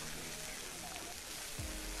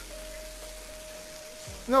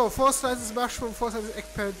 No, 4 slices mushroom, 4 slices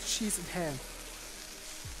eggplant, cheese, and ham.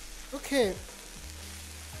 Okay.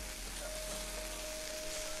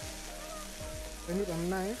 I need a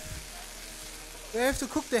knife. Do I have to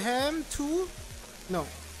cook the ham too? No.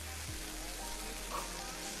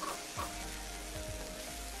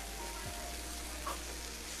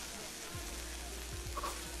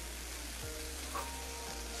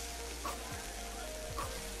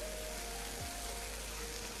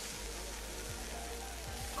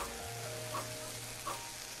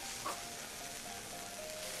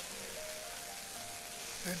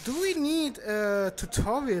 Do we need a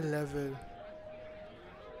tutorial level?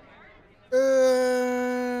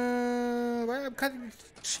 Well, I'm cutting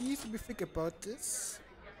cheese. Let me think about this.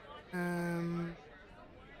 How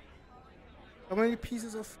many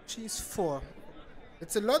pieces of cheese? 4.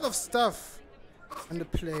 It's a lot of stuff on the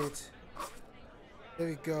plate. There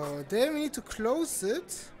we go. Then we need to close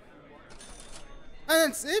it.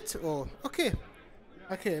 And that's it? Oh, okay.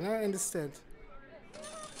 Okay, now I understand.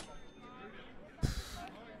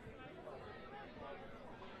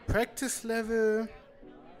 Practice level.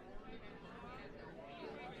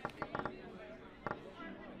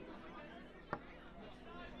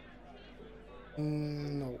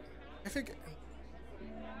 No. I think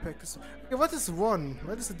practice. Okay, what is 1?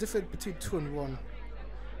 What is the difference between 2 and 1?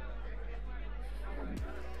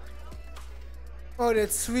 Oh,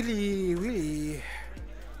 that's really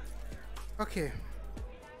okay.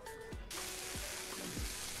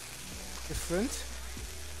 Different.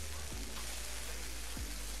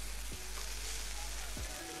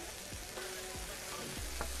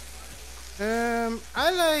 I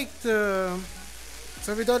like the...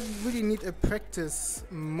 So we don't really need a practice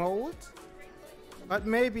mode, but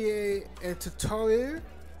maybe a tutorial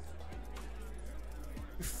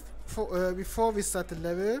before we start the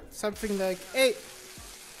level. Something like, hey,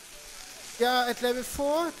 yeah, at level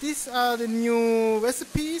 4, these are the new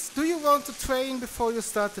recipes. Do you want to train before you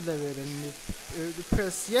start the level? Then you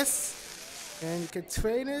press yes, and you can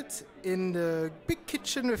train it in the big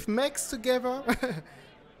kitchen with Max together.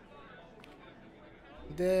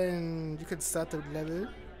 Then you can start the level.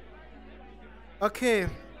 Okay.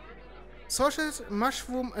 Sausage,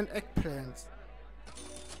 mushroom, and eggplant.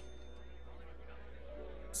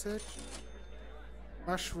 Sausage,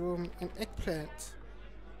 mushroom, and eggplant.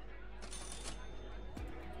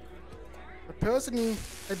 But personally,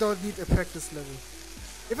 I don't need a practice level.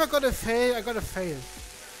 If I gotta fail, I gotta fail.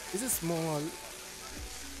 This is more...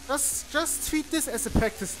 Just treat this as a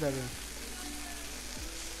practice level.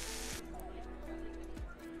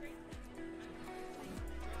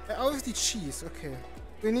 I always need cheese, okay.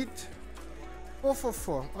 We need 4 for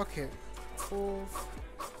 4, okay. 4.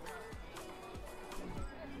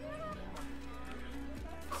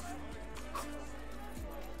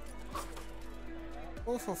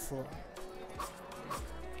 4 for 4.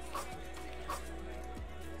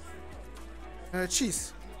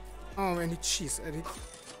 Cheese. Oh, I need cheese. I need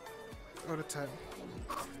all the time.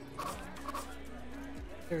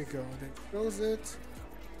 There we go. Then close it.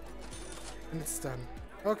 And it's done.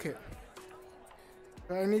 Okay.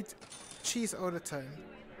 So I need cheese all the time.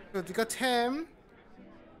 Good, we got ham.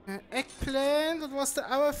 Eggplant. What was the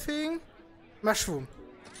other thing? Mushroom.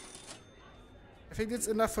 I think that's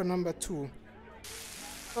enough for number 2.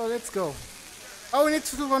 So let's go. Oh, we need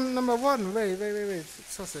to do number 1. Wait.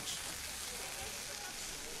 Sausage.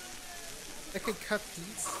 I can cut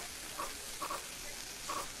these.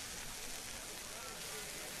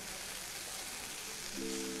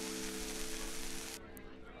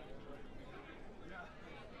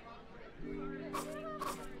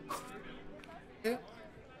 Okay.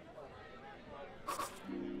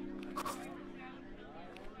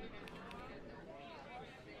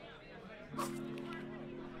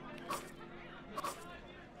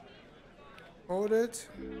 Hold it.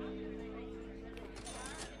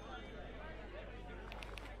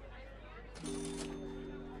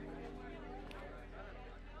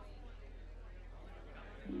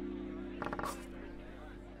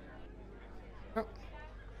 Oh.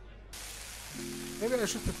 Maybe I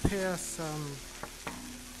should prepare some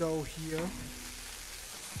dough here.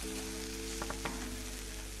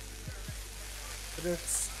 But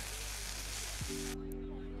it's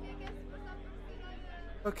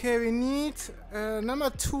okay. We need number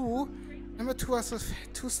 2. Number 2 has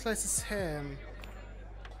 2 slices ham.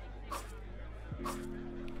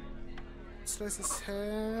 Slices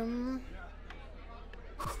ham.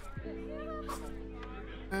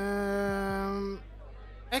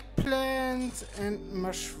 Eggplant and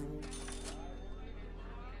mushroom.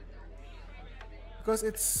 Because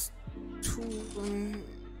it's 2,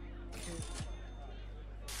 okay.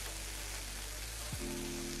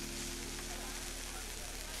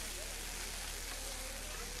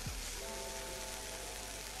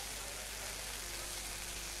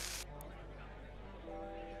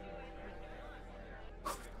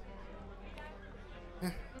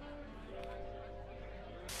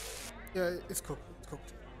 Yeah, it's cooked. It's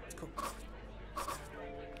cooked. It's cooked.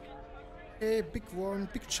 Okay, big one,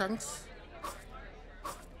 big chunks.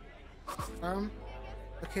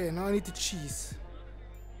 Okay, now I need the cheese.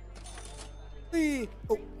 Whee!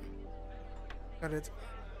 Oh, got it.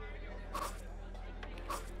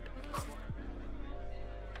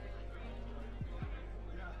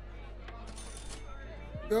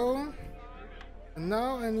 Go. And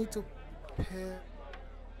now I need to pair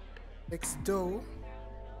X dough.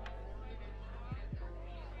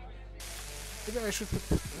 Maybe I should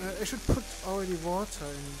put already water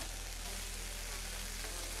in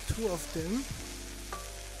 2 of them,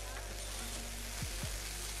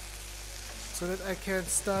 so that I can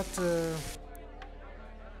start the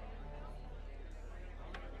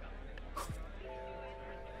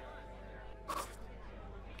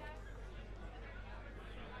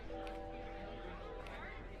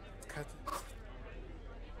cut.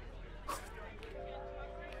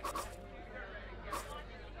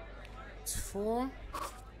 It's 4.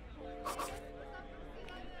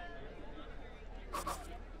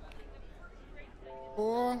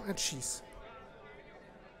 And cheese.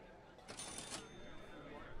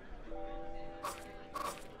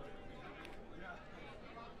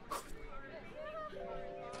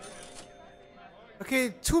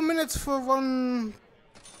 Okay, 2 minutes for one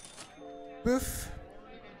buff.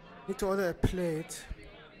 Need to order a plate.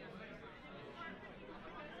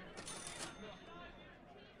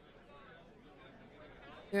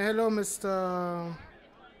 Yeah, hello, Mr.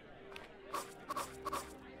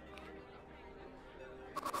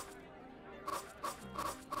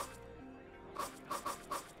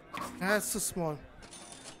 It's too small.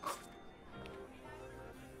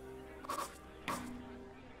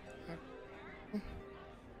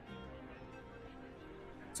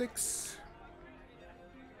 Six.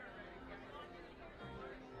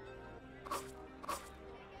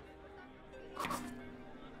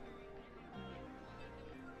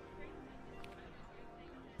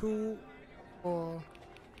 Two or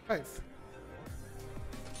 5.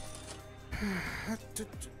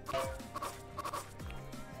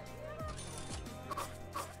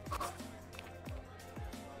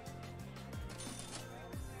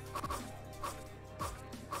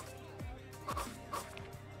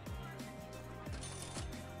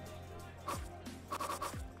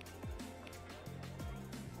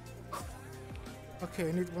 Okay,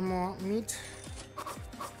 I need one more meat.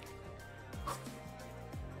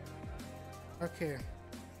 Okay.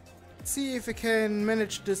 Let's see if we can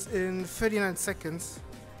manage this in 39 seconds.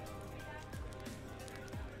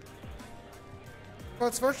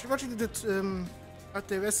 Because watching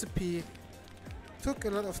the recipe took a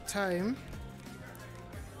lot of time.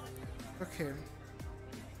 Okay.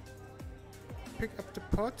 Pick up the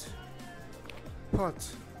pot.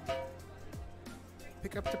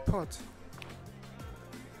 Pick up the pot.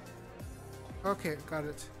 Okay, got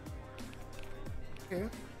it. Okay.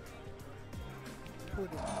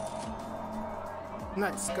 Put it.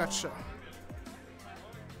 Nice, gotcha.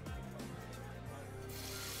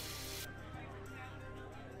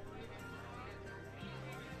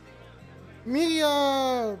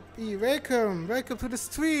 Mia, welcome to the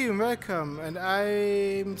stream, welcome. And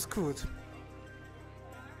I'm screwed.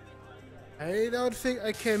 I don't think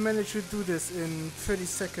I can manage to do this in 30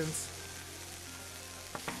 seconds.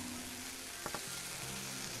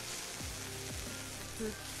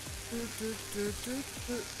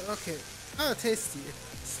 Okay. Ah, tasty.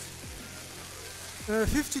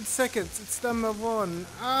 15 seconds. It's number 1.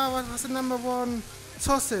 Ah, what was the number 1?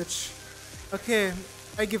 Sausage. Okay,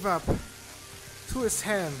 I give up. 2 is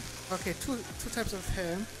ham. Okay, two types of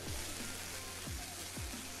ham.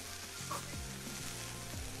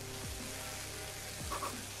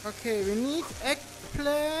 Okay, we need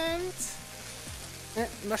eggplant and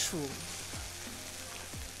mushroom.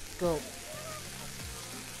 Go.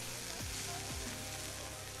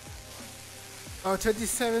 Oh,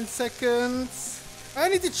 27 seconds. I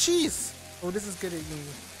need the cheese. Oh, this is getting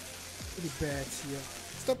pretty bad here.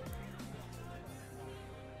 Stop.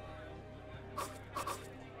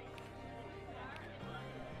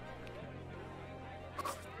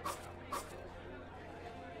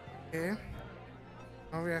 Okay.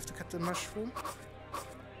 Now we have to cut the mushroom.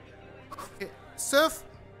 Okay. Serve.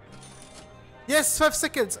 Yes, 5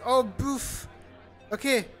 seconds. Oh, boof.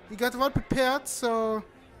 Okay, we got one prepared, so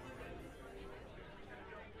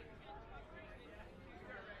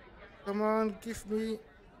Come on, give me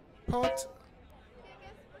pot.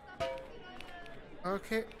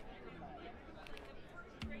 Okay.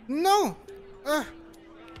 No!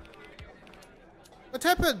 What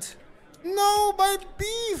happened? No, my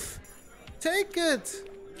beef! Take it!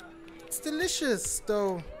 It's delicious,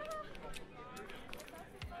 though.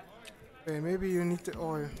 Okay, maybe you need the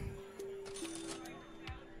oil.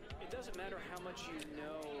 It doesn't matter how much you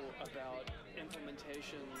know about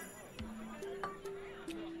implementation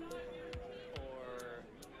or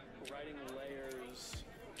writing layers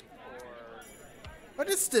or What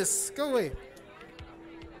is this? Go away.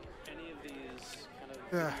 any of these kind of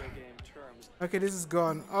video game terms. Okay, this is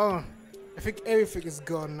gone. Oh, I think everything is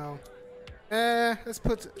gone now. Let's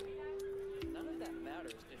put... None of that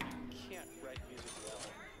matters if you can't write music well.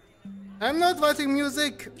 I'm not writing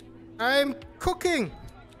music. I'm cooking.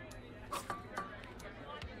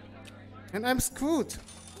 And I'm screwed.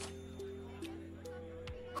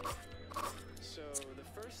 So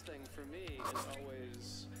the first thing for me is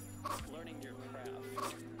always learning your craft.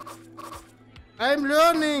 I'm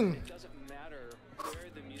learning. It doesn't matter where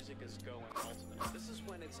the music is going ultimately. This is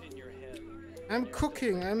when it's in your head. I'm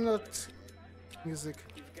cooking. I'm not music.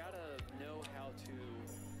 You've got to know how to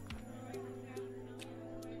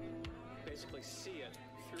basically see it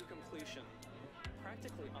through completion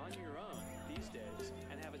practically on your own these days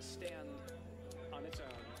and have it stand on its own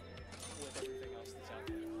with everything else that's out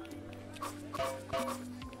there.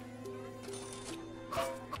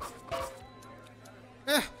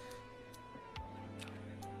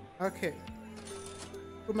 Okay.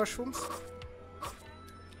 Good mushrooms.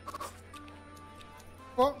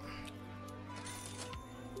 Oh.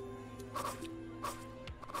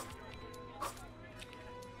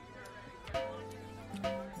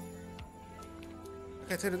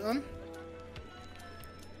 Okay, turn it on.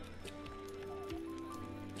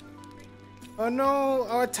 Oh no,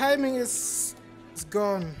 our timing is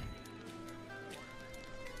gone.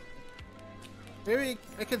 Maybe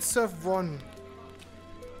I can serve one.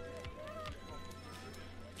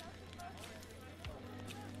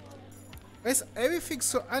 Why is everything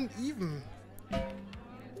so uneven? A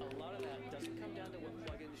lot of that doesn't come down to what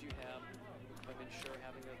plugins you have, but I'm sure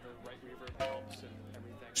having the right reverb helps and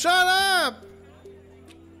everything. Shut up!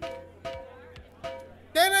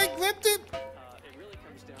 Can I grab it? It really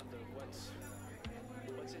comes down to what's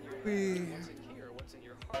in your head, what's in here, what's in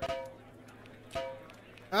your heart.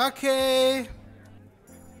 Okay.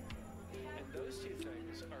 And those two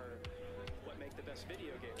things are what make the best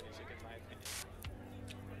video game music, in my opinion.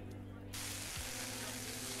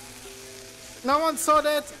 No one saw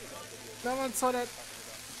that. No one saw that.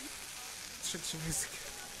 Shit, music.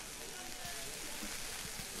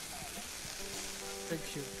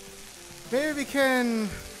 Thank you. Maybe we can...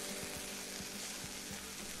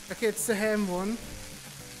 Okay, it's the ham one.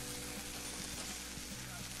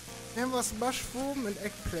 Ham was mushroom and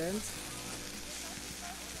eggplant.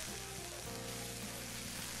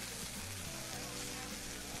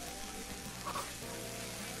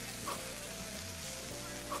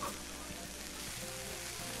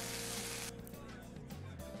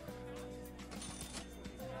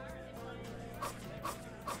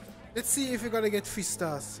 Let's see if we're gonna get 3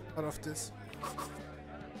 stars out of this.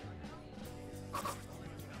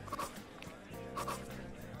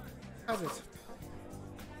 Have it.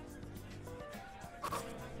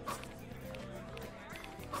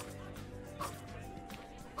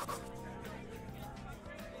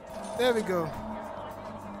 There we go.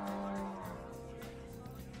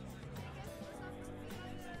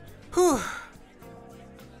 Whew.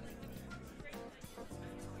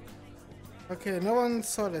 Okay, no one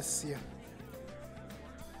saw this here.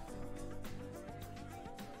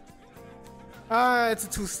 Ah, it's a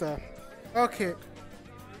 2-star. Okay.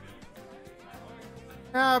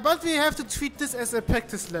 But we have to treat this as a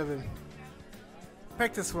practice level.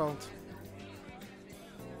 Practice round.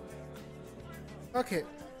 Okay.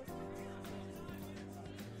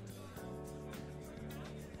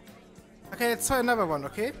 Okay, let's try another one,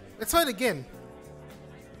 okay? Let's try it again.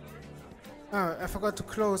 Oh, I forgot to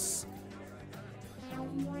close.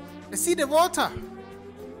 I see the water!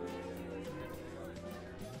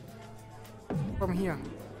 From here.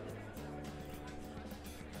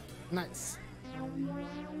 Nice.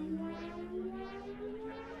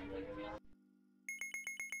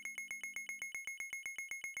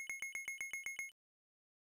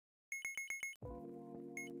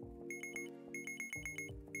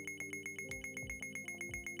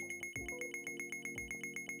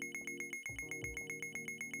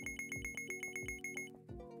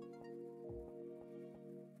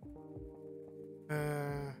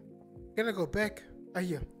 Can I go back? Ah,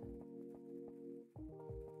 here.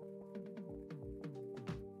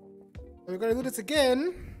 We're gonna do this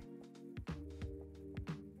again.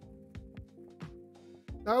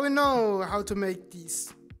 Now we know how to make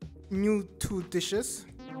these new 2 dishes.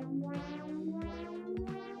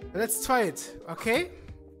 Let's try it, okay?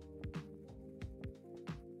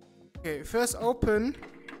 Okay, first open.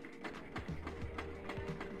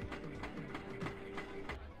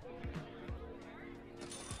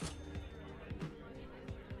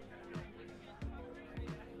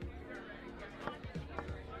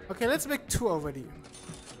 Okay, let's make 2 already.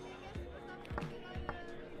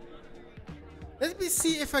 Let me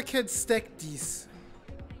see if I can stack these.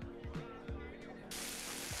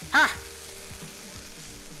 Ah!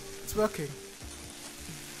 It's working.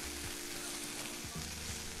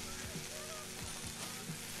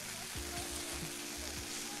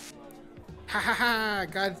 Ha ha ha!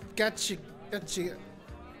 Gotcha.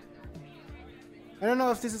 I don't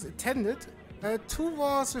know if this is intended. 2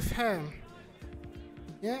 walls with ham.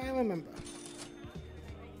 Yeah, I remember.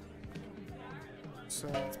 So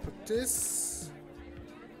let's put this.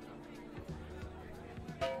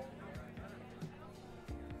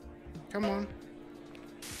 Come on.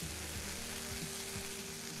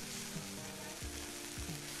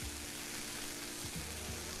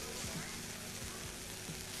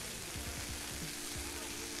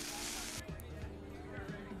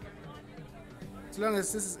 As long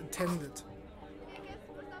as this is intended.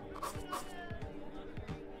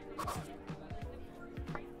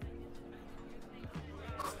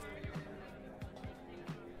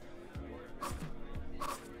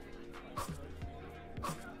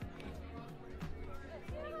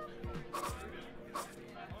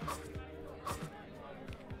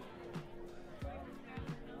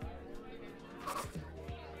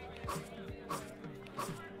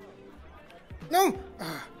 No!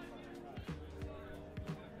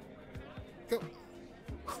 Go.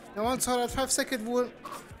 I want to that 5-second rule.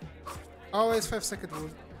 Always 5-second rule.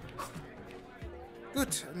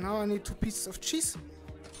 Good. Now I need 2 pieces of cheese.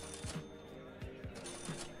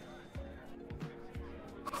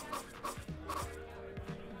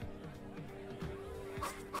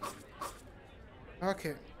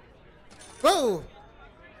 Okay. Whoa!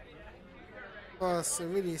 Was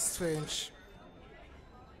really strange.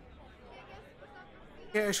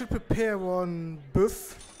 Yeah, I should prepare 1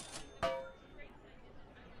 buff.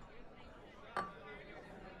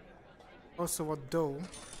 Also 1 dough.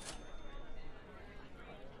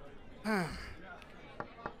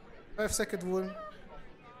 5-second rule.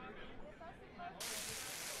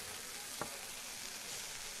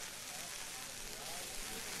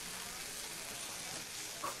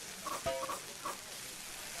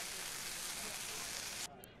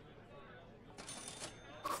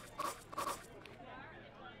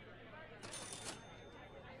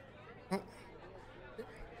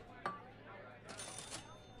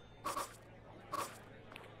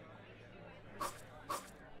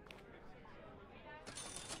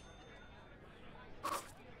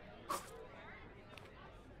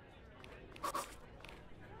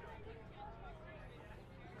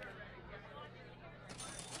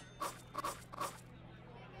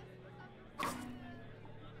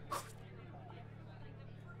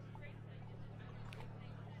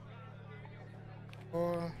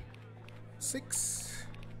 Or 6.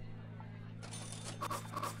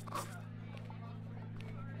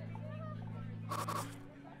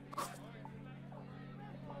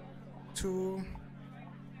 Two,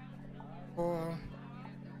 4,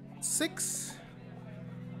 6.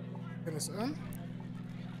 Turn this on.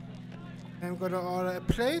 I'm gonna order a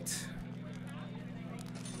plate.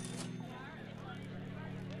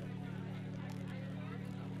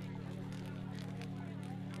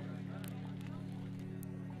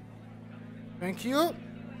 Thank you,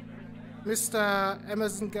 Mr.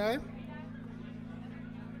 Amazon guy.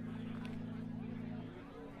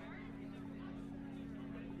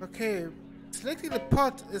 Okay, selecting the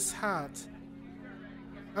pot is hard.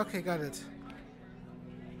 Okay, got it.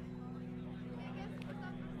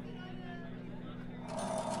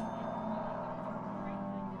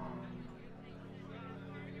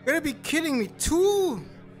 You're gonna be kidding me, 2?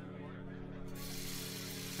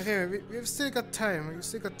 Okay, we've still got time. We've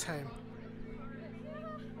still got time.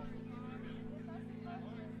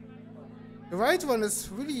 The right one is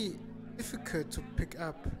really difficult to pick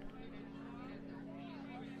up.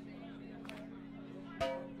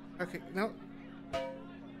 Okay, no.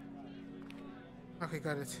 Okay,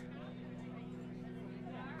 got it.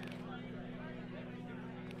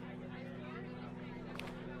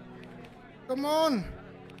 Come on!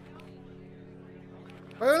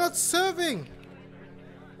 Why are you not serving?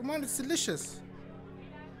 Come on, it's delicious.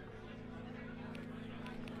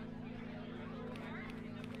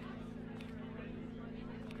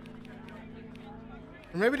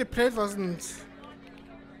 Maybe the plate wasn't.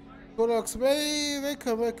 Bulldogs,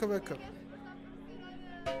 welcome.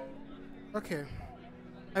 Okay.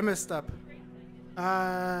 I messed up.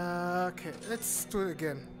 Okay, let's do it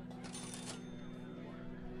again.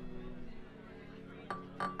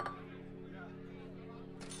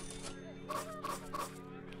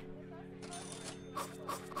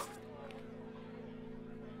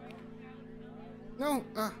 No,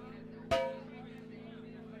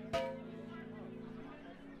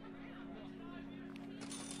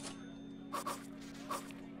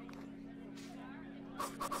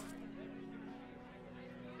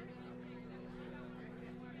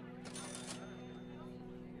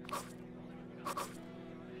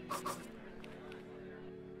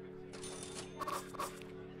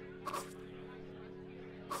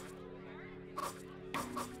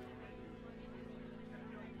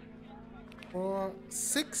 Or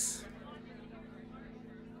 6.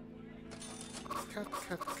 Cut.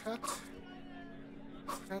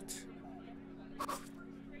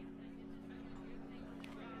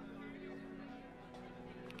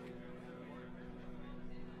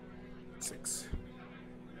 6.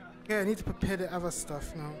 Okay, I need to prepare the other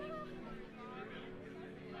stuff now.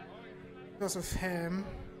 Because of ham.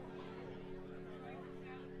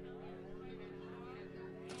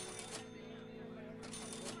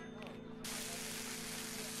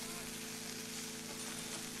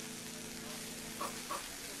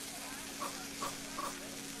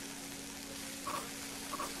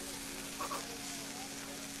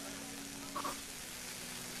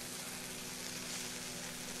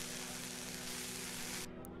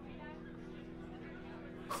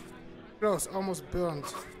 Close, almost burned.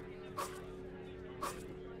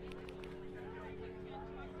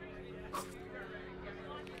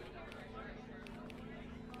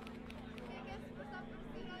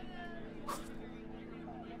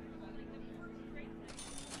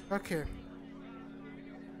 Okay.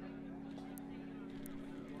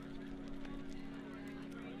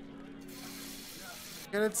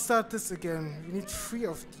 Okay, let's start this again. We need 3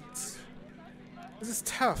 of these. This is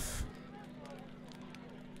tough.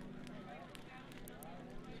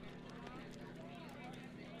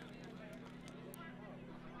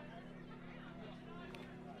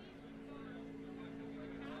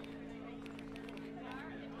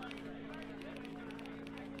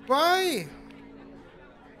 Why?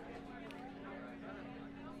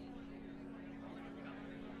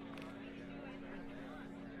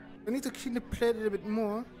 I need to clean the plate a little bit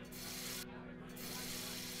more.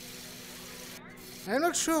 I'm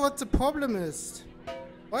not sure what the problem is.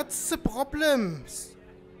 What's the problem,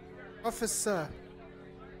 officer?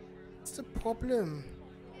 What's the problem?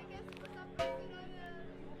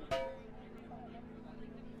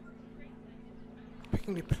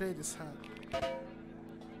 Picking the plate is hard.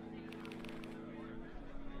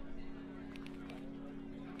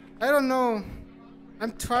 I don't know.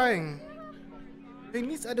 I'm trying. I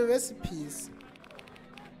need other recipes.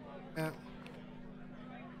 Yeah.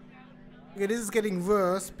 Okay, this is getting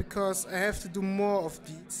worse because I have to do more of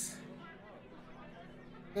these.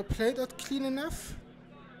 The plate not clean enough?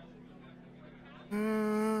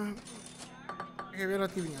 Okay, we're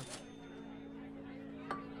not giving up.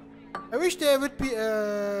 I wish there would be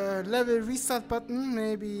a level restart button.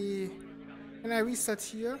 Maybe. Can I restart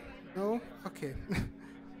here? No? Okay.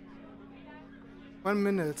 1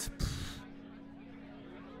 minute.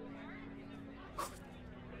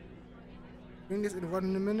 Doing this in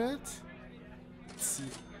 1 minute. Let's see.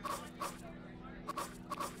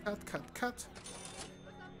 Cut. Cut.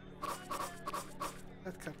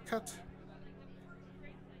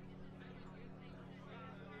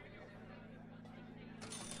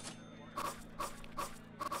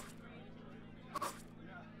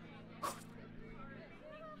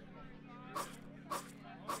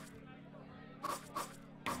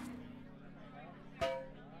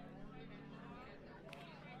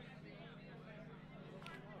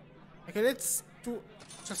 Okay, let's do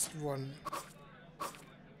just 1.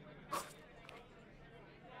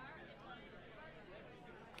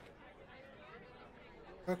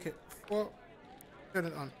 Okay, 4. Turn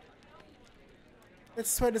it on.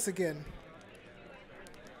 Let's try this again.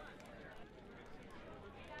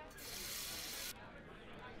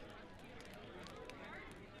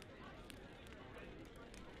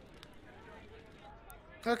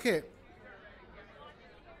 Okay.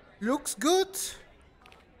 Looks good.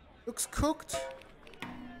 Looks cooked.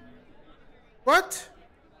 What?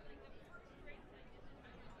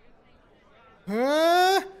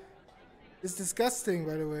 Huh? It's disgusting,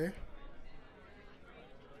 by the way.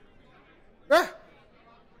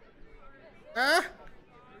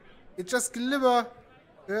 It's just liver.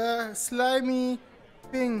 Slimy.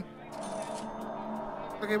 thing.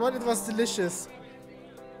 Okay, but it was delicious.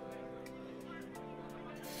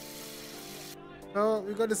 So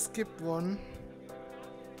we gotta skip one.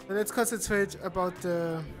 So let's concentrate about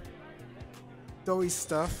the doughy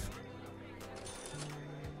stuff.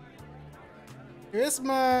 Here's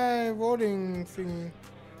my rolling thing.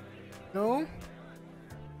 No?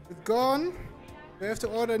 It's gone. Do I have to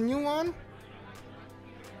order a new one?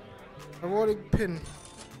 A rolling pin.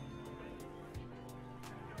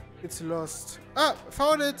 It's lost. Ah!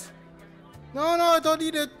 Found it! No, no, I don't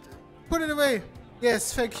need it! Put it away!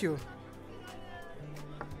 Yes, thank you.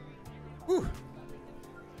 Whew.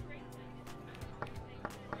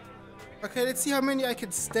 Okay, let's see how many I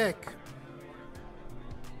can stack.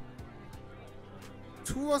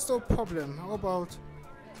 2 was no problem. How about...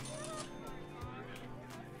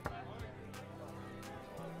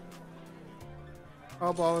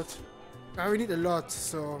 we need a lot,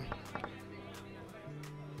 so...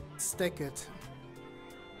 stack it.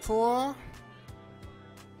 4...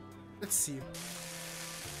 Let's see.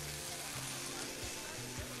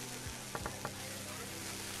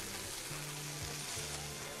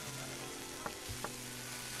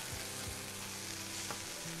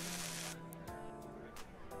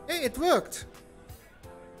 Hey, it worked!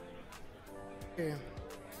 Okay.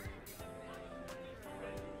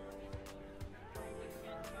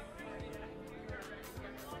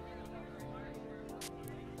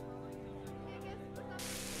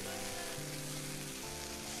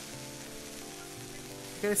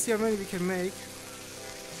 Okay, let's see how many we can make.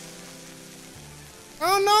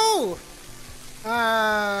 Oh no!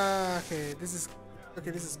 Ah, okay, this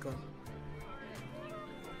is gone.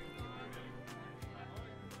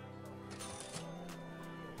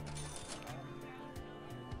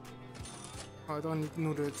 Oh, I don't need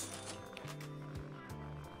noodles.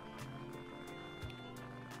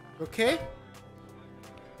 Okay.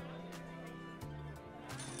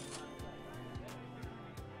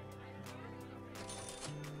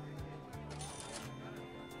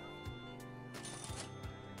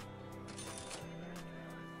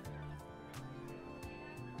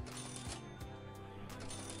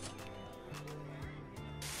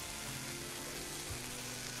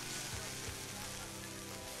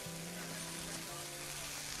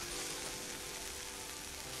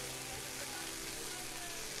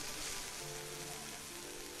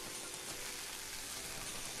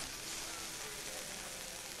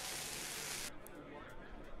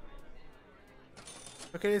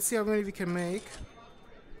 Okay, let's see how many we can make.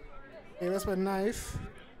 Okay, where's my knife?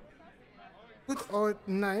 Good old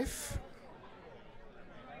knife.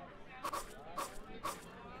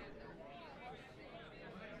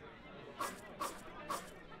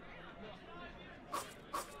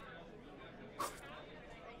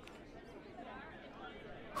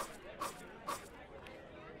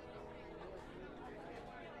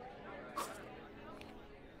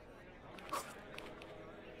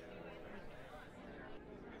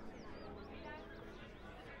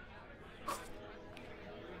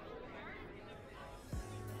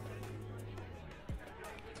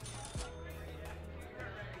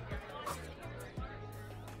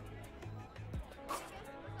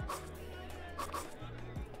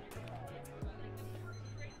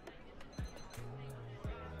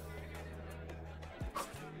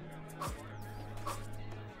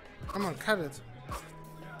 Come on, cut it.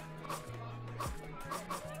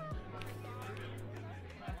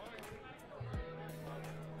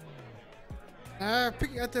 Ah,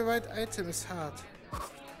 picking out the right item is hard.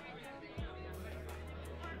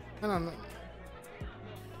 No.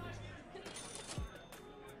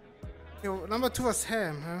 Yo, number 2 was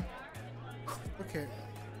ham, huh? Okay.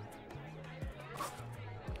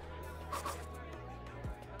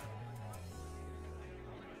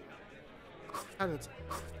 Cut it.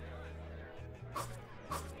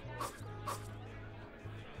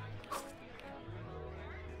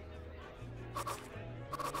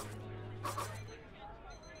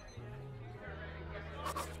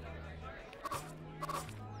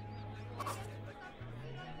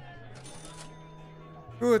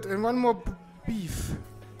 Good, and one more beef.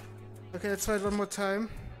 Okay, let's try it one more time.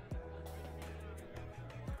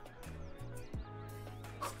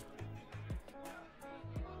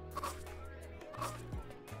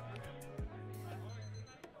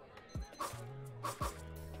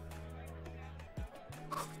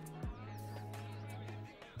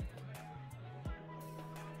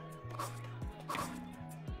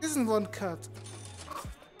 Isn't one cut?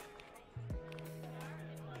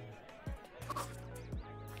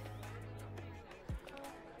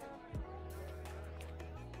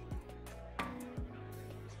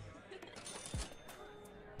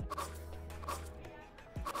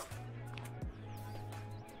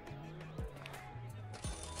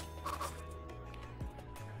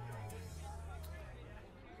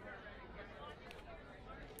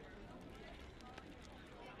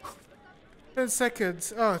 10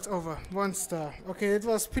 seconds. Oh, it's over. 1 star. Okay, it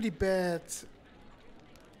was pretty bad.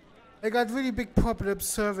 I got really big problems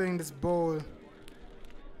serving this bowl.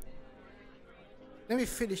 Let me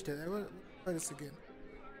finish that. I will try this again.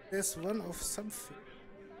 There's one of something.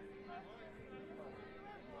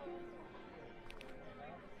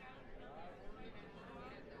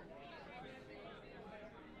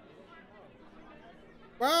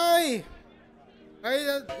 Why? Why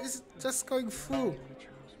is it just going through?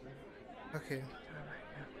 Okay.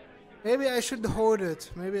 Maybe I should hold it.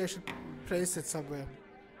 Maybe I should place it somewhere.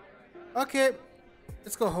 Okay.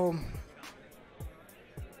 Let's go home.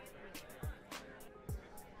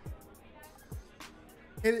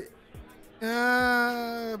 Big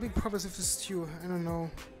problems with the stew. I don't know.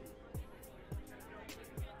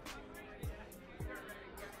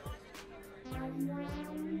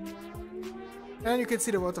 And you can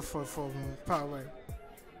see the waterfall from far away.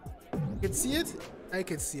 You can see it? I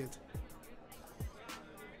can see it.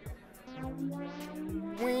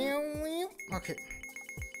 Okay.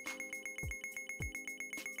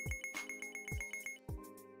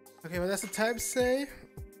 Okay, what does the time say?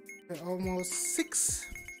 Almost 6.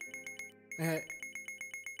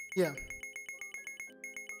 Yeah.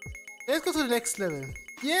 Let's go to the next level.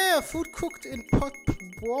 Yeah, food cooked in pot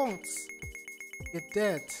bronze. Get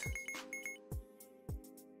that.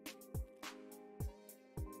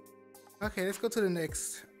 Okay, let's go to the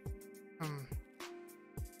next.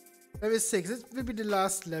 Level 6. This will be the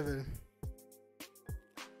last level.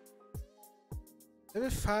 Level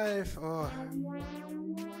 5. Oh.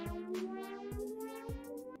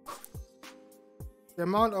 The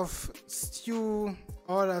amount of stew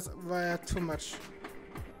orders were too much.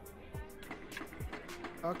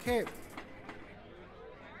 Okay.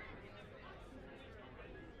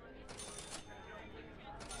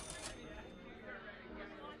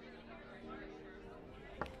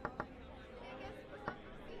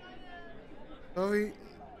 So we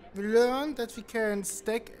learned that we can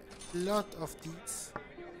stack a lot of these.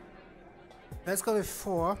 Let's go with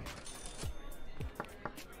 4.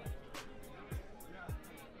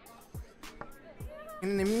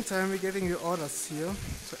 In the meantime, we're getting the orders here.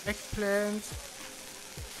 So eggplant,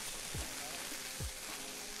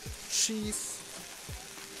 cheese,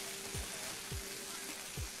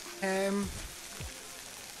 ham,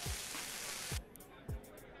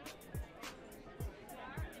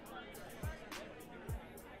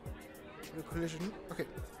 the collision. Okay,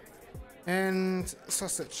 and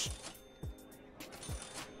sausage.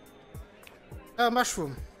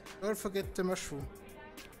 Mushroom. Don't forget the mushroom.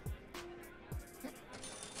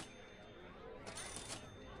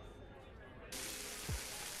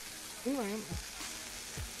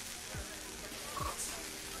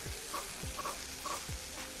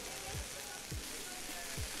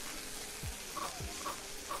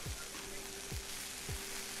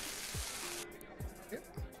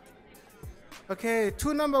 Okay,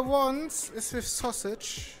 2 number 1s is with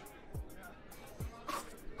sausage.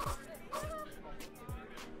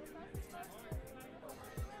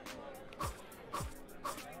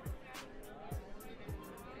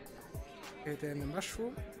 Okay, then the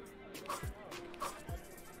mushroom.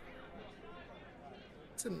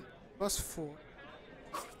 It's in plus 4.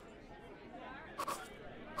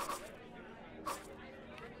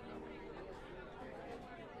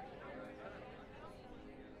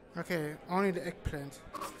 Okay, only the eggplant.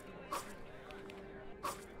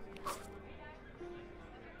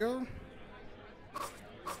 Go.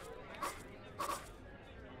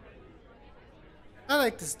 I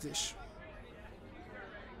like this dish.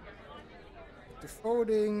 The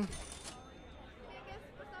folding.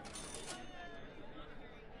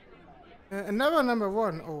 Another number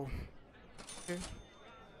 1. Oh. Okay.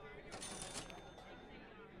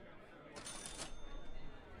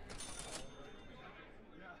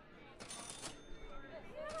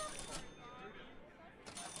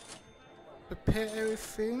 Prepare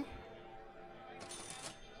everything.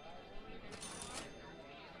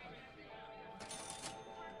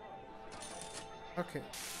 Okay.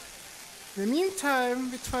 In the meantime,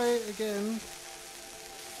 we try again.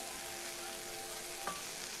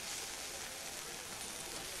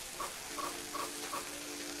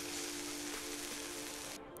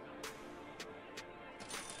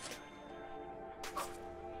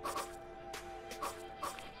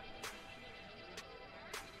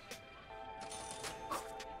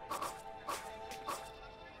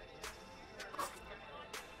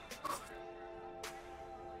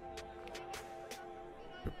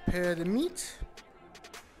 Prepare the meat.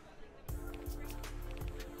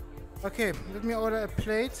 Okay, let me order a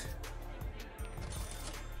plate.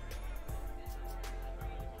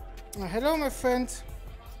 Hello, my friend.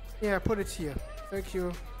 Yeah, put it here. Thank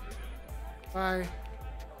you. Bye.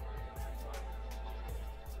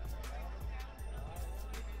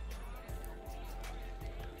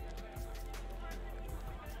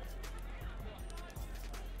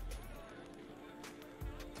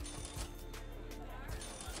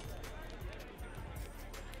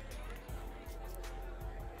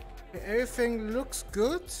 Okay, everything looks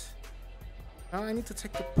good. Now I need to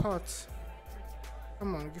take the pot.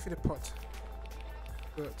 Come on, give me the pot.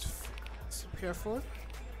 Good. So careful.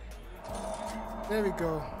 There we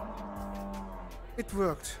go. It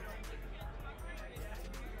worked.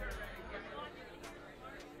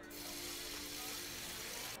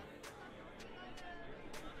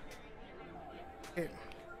 Okay.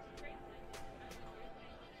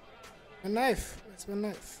 A knife. It's a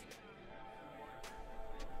knife.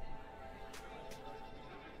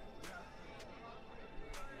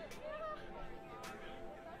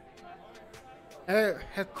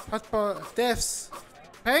 Hotpotvr devs,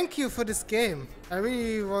 thank you for this game. I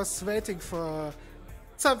really was waiting for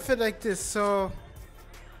something like this, so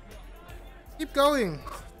keep going.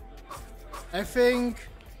 I think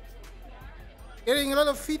getting a lot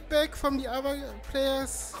of feedback from the other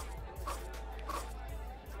players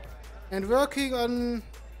and working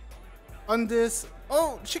on this.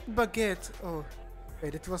 Oh, chicken baguette. Oh,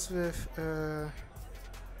 wait, it was with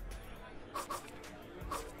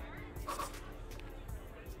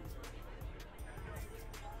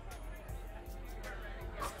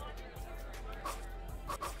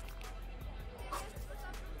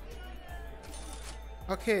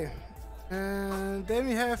okay, and then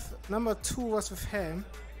we have number 2 was with ham.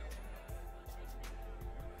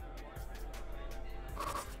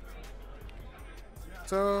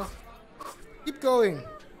 So keep going.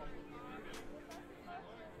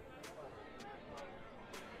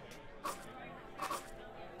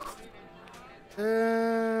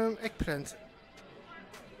 Eggplant.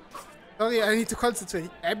 Sorry, I need to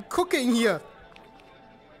concentrate. I'm cooking here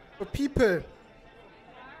for people.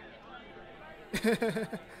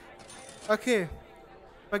 Okay,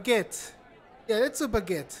 baguette. Yeah, let's do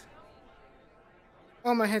baguette.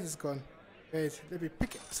 Oh, my head is gone. Wait, let me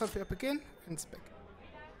pick something up again and it's back.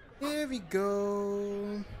 There we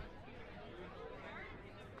go.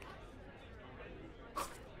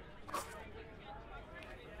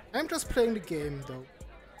 I'm just playing the game though.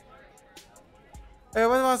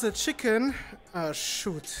 What was it? Chicken? Oh,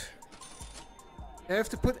 shoot. I have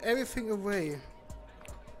to put everything away.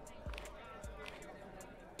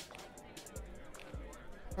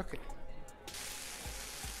 Okay.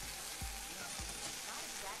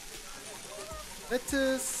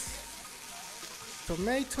 Lettuce,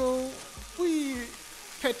 tomato,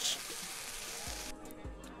 catch.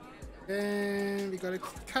 And we gotta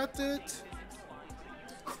cut it.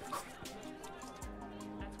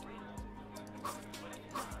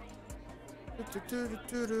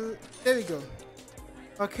 There we go.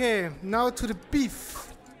 Okay, now to the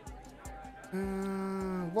beef.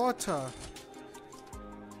 Water.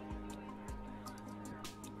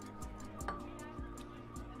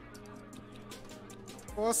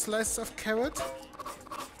 Four slices of carrot.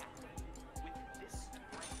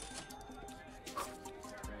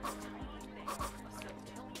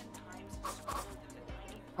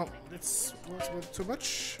 Oh, that's was a bit too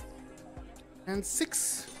much. And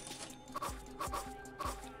six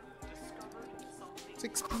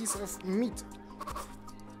pieces of meat.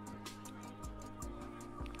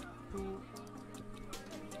 2,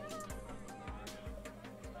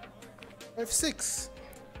 5, 6.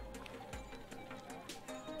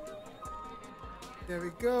 There we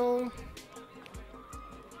go.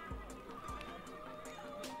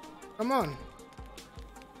 Come on.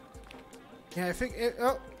 Yeah, I think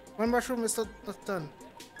oh, one mushroom is not done.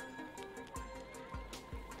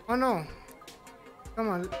 Oh no. Come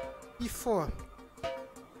on. E4.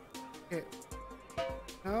 Okay.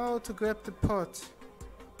 Now to grab the pot.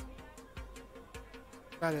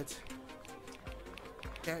 Got it.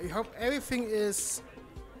 Yeah, I hope everything is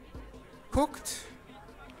cooked.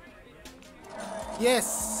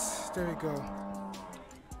 Yes! There we go.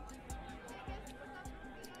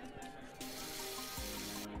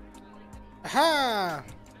 Aha!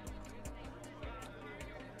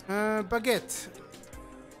 Baguette.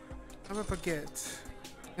 I have a baguette.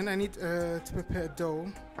 And I need to prepare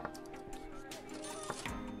dough.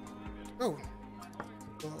 Oh.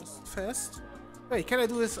 That was fast. Wait, can I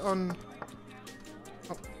do this on...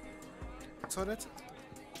 Oh. Saw that?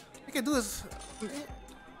 I can do this...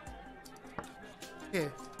 Okay,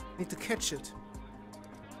 need to catch it.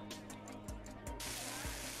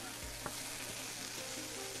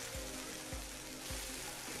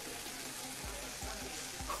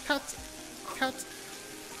 cut, cut.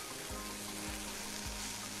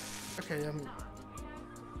 Okay,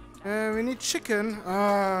 we need chicken.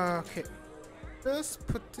 Okay. First,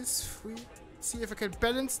 put this free. See if I can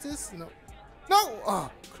balance this. No. No!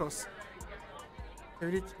 Oh, close. Okay,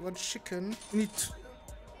 we need one chicken. We need.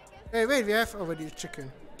 Hey, wait, we have already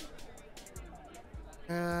chicken.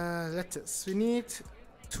 Lettuce. We need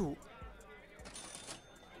 2.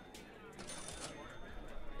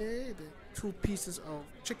 Okay, 2 pieces of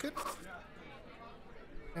chicken.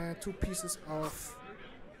 And 2 pieces of.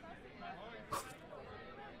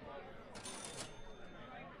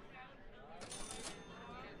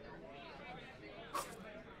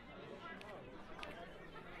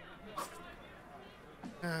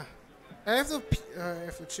 I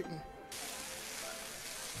have the chicken.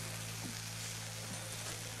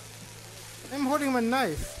 I'm holding my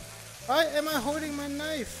knife. Why am I holding my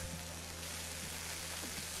knife?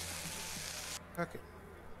 Okay.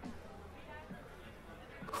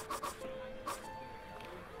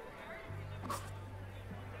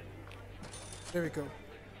 There we go.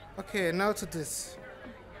 Okay, now to this.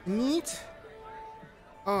 Meat.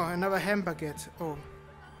 Oh, another ham baguette. Oh.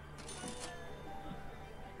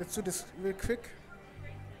 Let's do this real quick.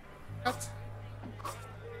 Cut.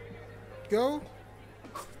 Go.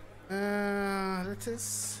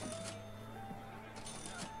 Lettuce.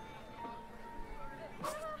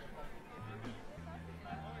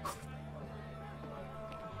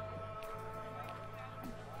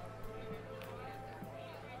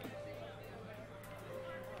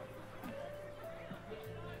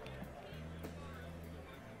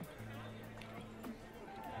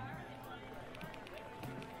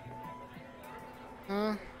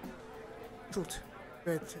 Shoot.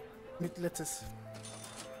 Wait. Need lettuce.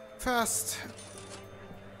 First.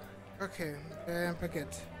 Okay.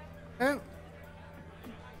 Baguette. Am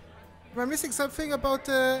I missing something about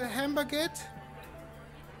the ham baguette?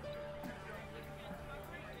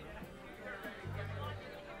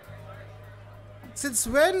 Since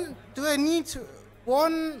when do I need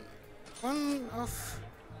one of...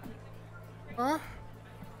 Huh?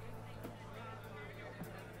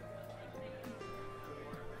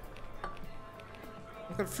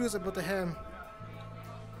 I'm confused about the ham.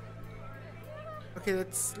 Okay,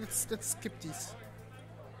 let's skip these.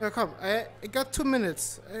 Yeah, come. I got 2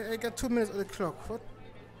 minutes. I got 2 minutes on the clock.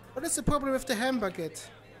 What is the problem with the ham baguette?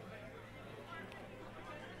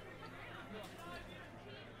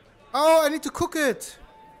 Oh, I need to cook it.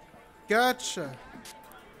 Gotcha.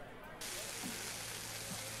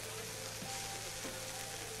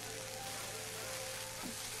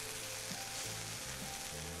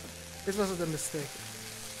 This wasn't a mistake.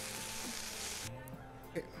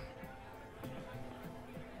 Okay.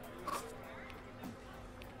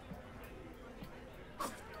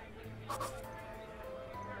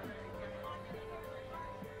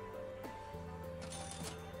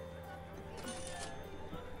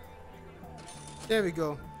 There we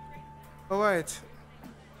go. Alright.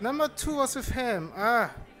 Number 2 was with ham.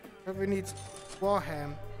 But we need raw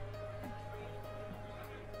ham.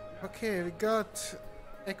 Okay, we got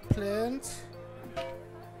eggplant.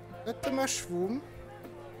 Got the mushroom.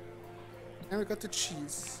 And we got the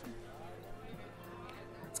cheese.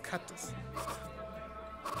 Let's cut this.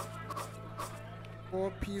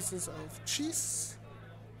 4 pieces of cheese.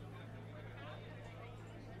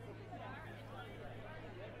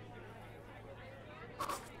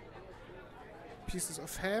 Pieces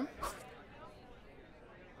of ham.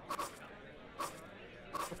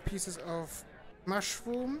 4 pieces of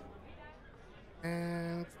mushroom.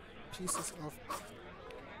 And pieces of...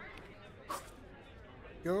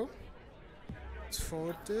 Go. Let's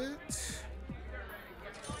fold it.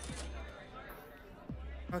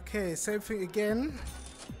 Okay, same thing again.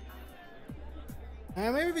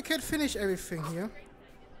 Maybe we can finish everything here.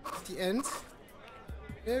 At the end.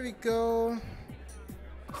 There we go.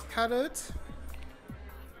 Cut it.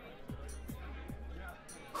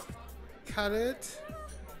 Cut it.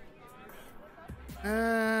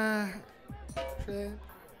 Play.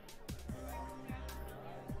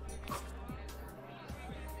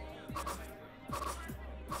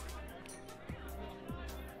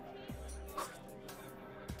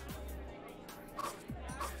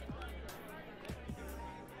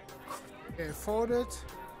 Okay, fold it.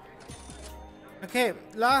 Okay,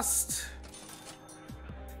 last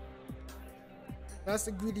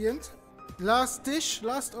ingredient. Last dish,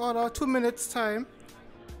 last order, 2 minutes time.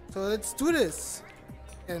 So let's do this.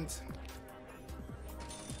 And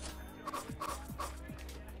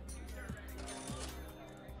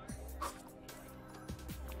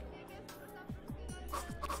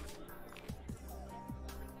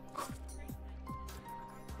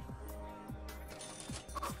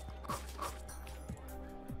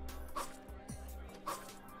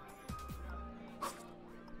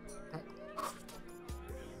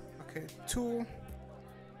Okay, 2,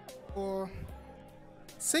 4,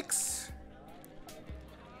 6.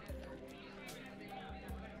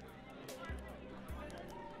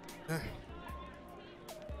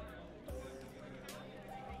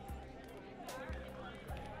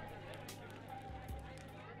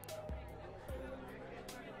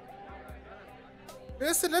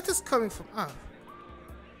 Where's the lettuce coming from? Ah.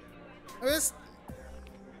 Where's...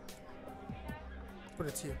 Put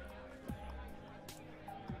it here.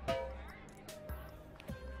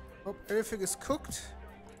 Oh, everything is cooked.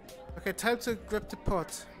 Okay, time to grab the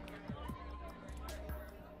pot.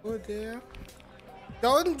 Go there.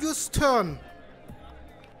 Don't use turn.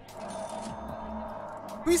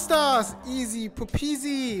 3 stars. Easy,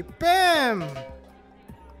 popeasy. Bam!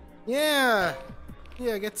 Yeah.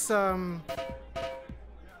 Here, get some...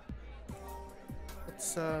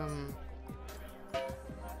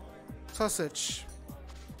 sausage.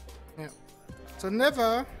 Yeah. So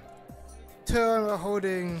never turn while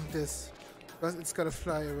holding this, because it's gonna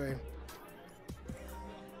fly away.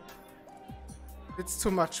 It's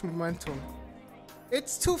too much momentum.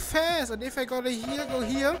 It's too fast, and if I go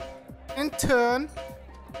here and turn,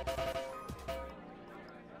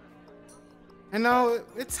 and now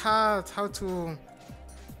it's hard how to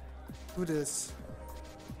do this.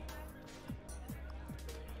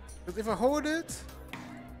 But if I hold it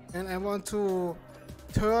and I want to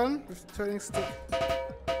turn with the turning stick.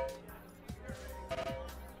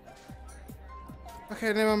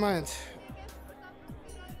 Okay, never mind.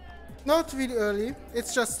 Not really early,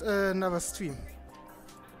 it's just another stream.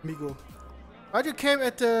 Amigo. But you came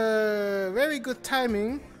at a very good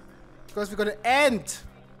timing, because we're gonna end.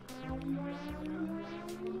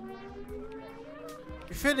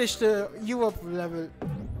 We finished the Europe level.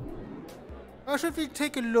 Or should we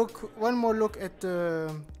take a look, one more look at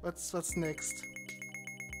the what's next?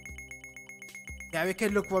 Yeah, we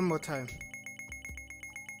can look one more time.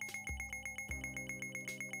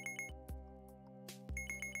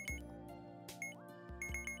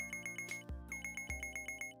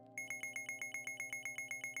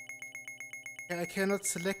 Yeah, I cannot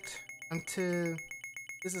select until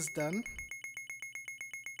this is done.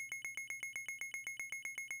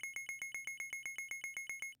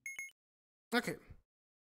 Okay.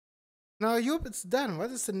 Now Europe, it's done.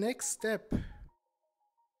 What is the next step?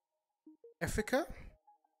 Africa?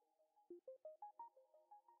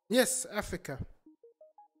 Yes, Africa.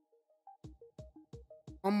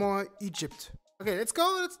 One more Egypt. Okay, let's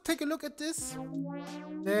go. Let's take a look at this.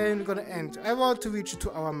 Then we're gonna end. I want to reach a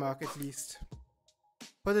 2-hour mark at least.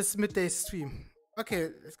 For this midday stream. Okay,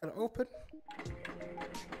 it's gonna open.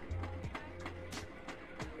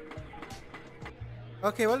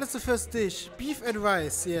 Okay, what is the first dish? Beef and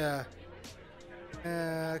rice, yeah.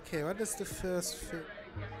 Okay, what is the first thing?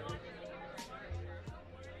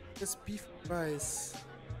 This beef and rice.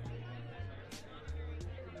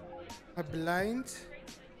 A blind.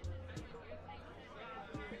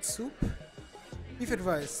 Soup. Beef and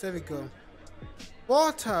rice, there we go.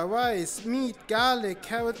 Water, rice, meat, garlic,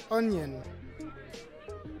 carrot, onion.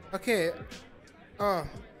 Okay. Oh.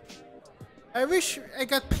 I wish I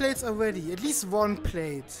got plates already. At least one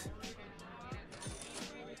plate.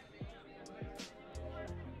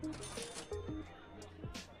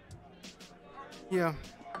 Yeah.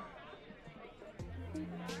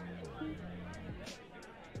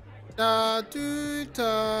 Da do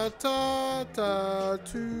ta ta ta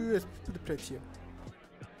do. Let's put the plate here.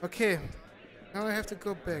 Okay. Now I have to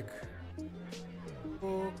go back.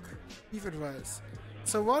 Pork, beef and rice.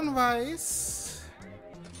 So one rice.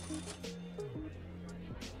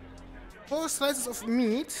 4 slices of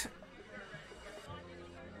meat.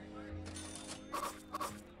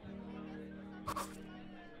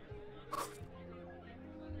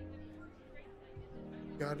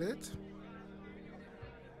 Got it.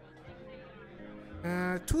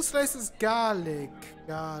 2 slices garlic.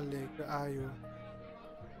 Garlic, where are you?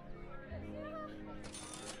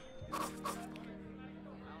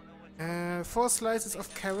 Four slices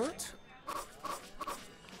of carrot.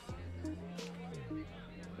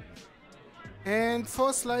 And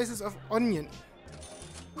 4 slices of onion.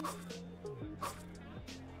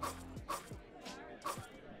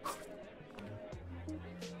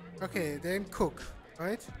 Okay, then cook,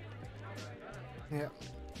 right? Yeah.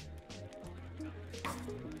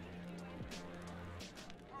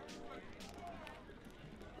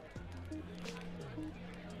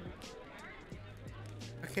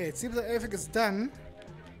 Okay, it seems like everything is done.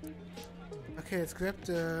 Okay, let's grab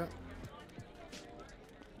the...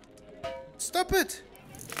 Stop it!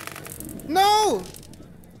 No!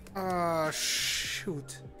 Ah,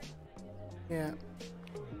 shoot. Yeah.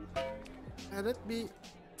 Let me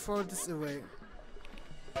throw this away.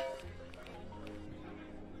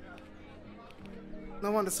 No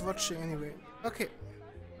one is watching anyway. Okay.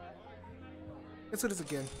 Let's do this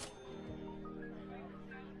again.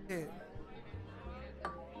 Okay.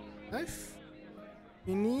 Knife.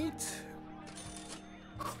 We need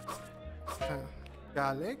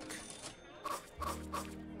garlic.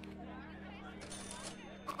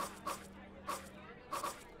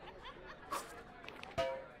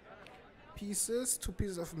 Pieces, 2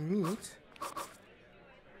 pieces of meat.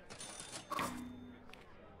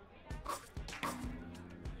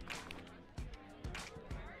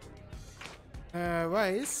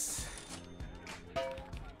 Rice.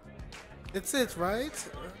 That's it, right?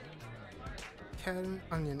 Can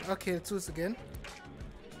onion. Okay, let's do this again.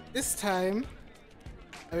 This time,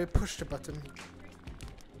 I will push the button.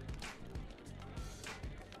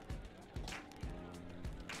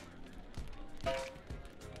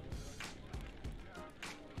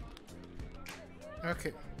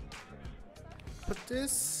 Okay. Put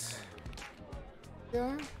this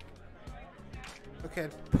here. Okay,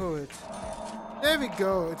 pull it. There we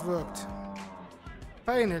go, it worked.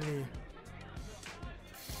 Finally.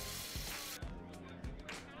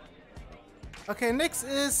 Okay, next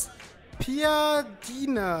is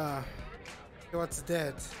piadina. What's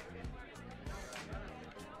that?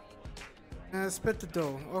 Spread the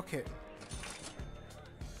dough. Okay.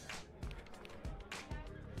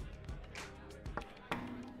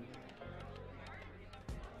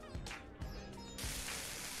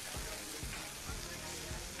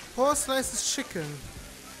 Four slices chicken.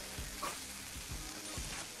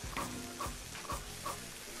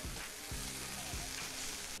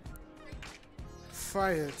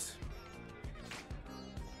 Fry it.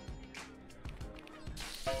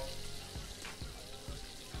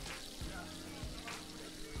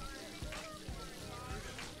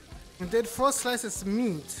 And then 4 slices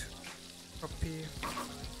meat. Copy.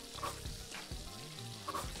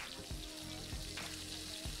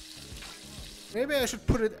 Maybe I should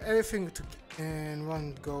put it everything in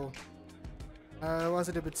one go. Was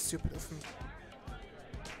it a bit stupid of me?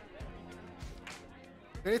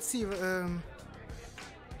 Let's see.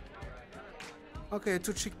 Okay,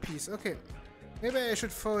 2 chickpeas. Okay, maybe I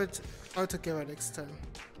should throw it all together next time.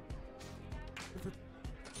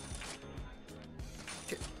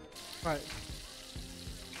 Okay, right.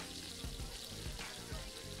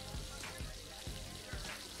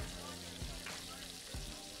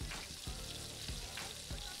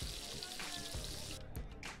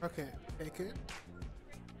 Okay, take it.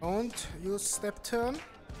 Don't use step turn.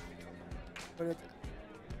 Put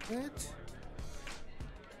it.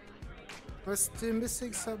 We're still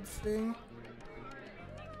missing something.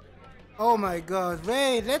 Oh my god,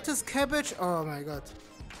 wait, lettuce, cabbage. Oh my god.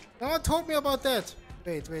 No one told me about that.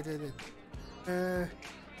 Wait.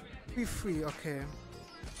 Free, okay.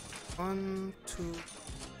 1, 2,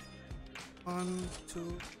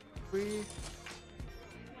 3.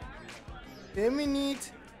 Then we need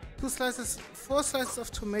 4 slices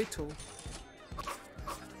of tomato.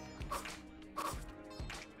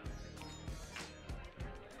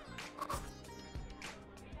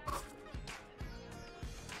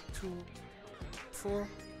 Two, 4.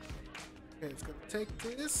 Okay, it's gonna take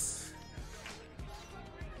this.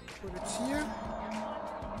 Put it here.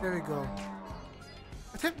 There we go.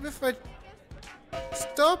 What happened with my...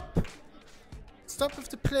 Stop! Stop with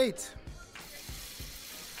the plate.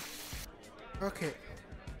 Okay.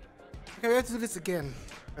 Okay, we have to do this again,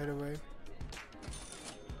 by the way.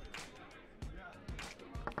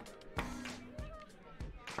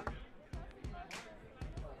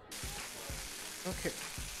 Okay.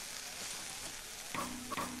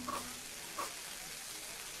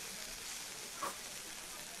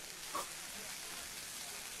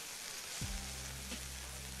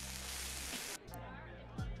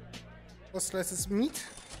 Four slices meat.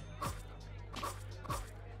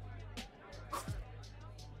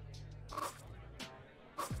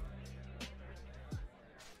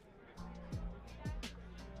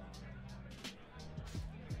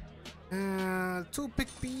 Two big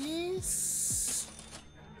peas.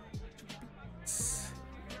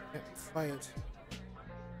 Yeah, fired.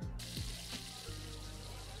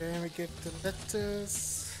 Then we get the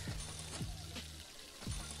lettuce.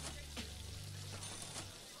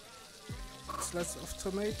 Slice of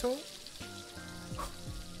tomato.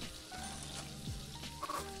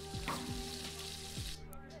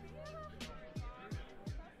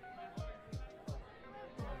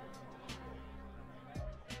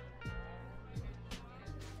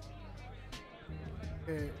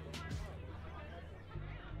 Okay.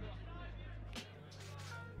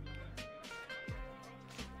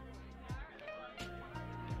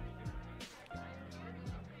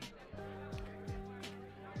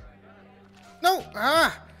 No!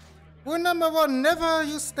 Ah! Rule number 1, never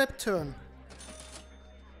use step turn.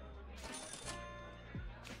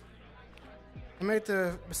 I made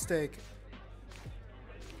a mistake.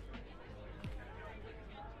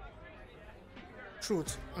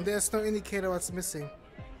 Shoot. And there's no indicator what's missing.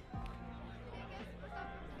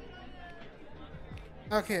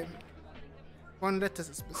 Okay. 1 letter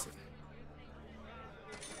is missing.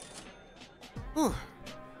 Ooh.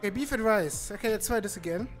 Okay, beef and rice. Okay, let's try this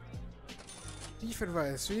again. Beef and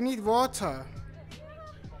rice. We need water.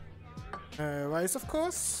 Rice, of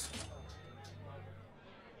course.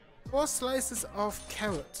 4 slices of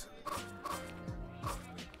carrot.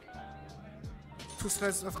 2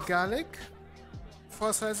 slices of garlic.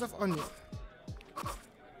 4 slices of onion.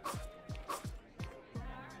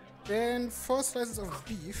 Then 4 slices of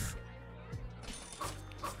beef.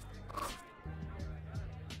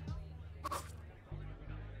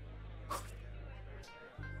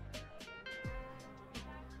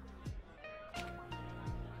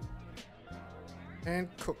 And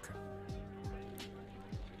cook.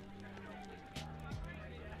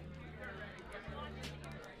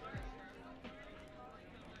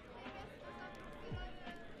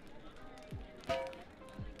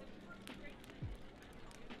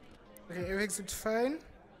 Okay, everything's fine.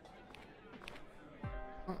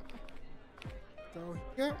 Go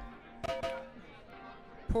here.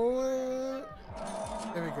 Pull.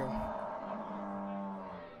 There we go.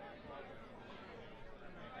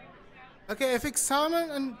 Okay, I think salmon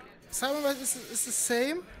and salmon rice is the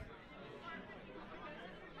same.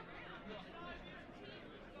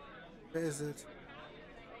 Where is it?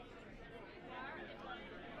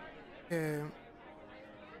 Okay.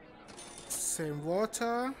 Same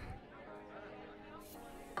water.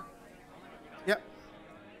 Yep.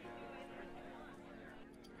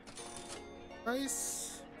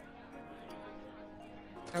 Rice.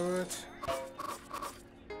 Carrot.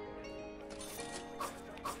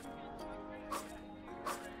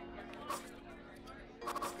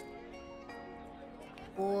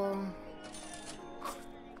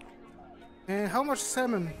 And how much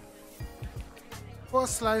salmon? 4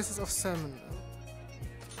 slices of salmon.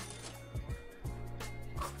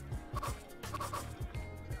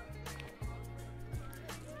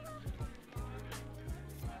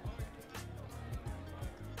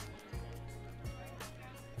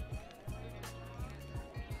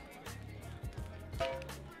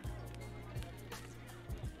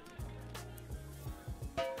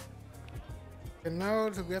 And now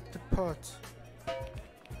to get the pot.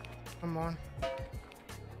 Come on.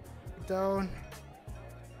 Down.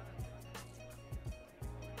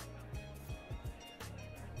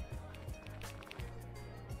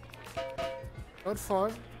 Don't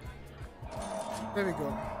fall. There we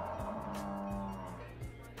go.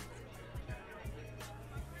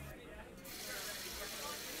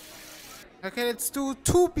 Okay, let's do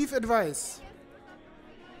 2 beef and rice.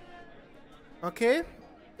 Okay,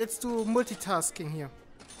 let's do multitasking here.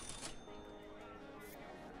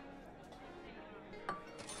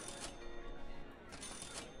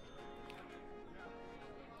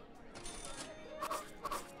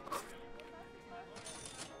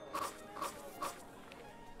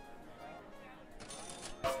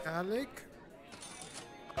 Garlic.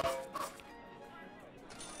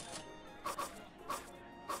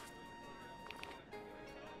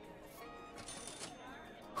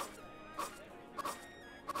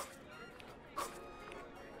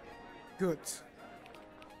 Good.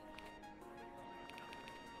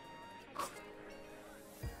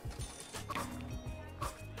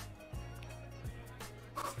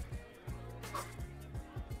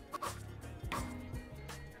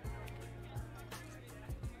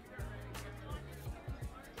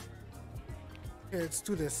 Okay, let's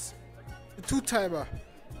do this. The 2 timer.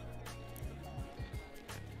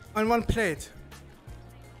 On 1 plate.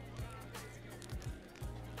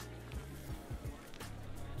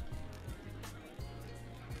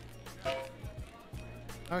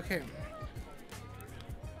 Okay.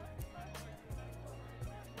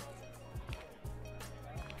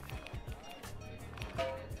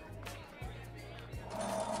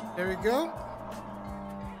 There we go.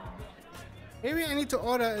 Maybe I need to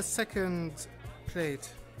order a second plate.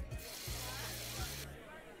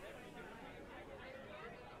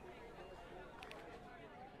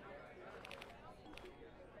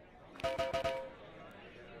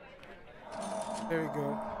 There we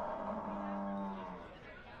go.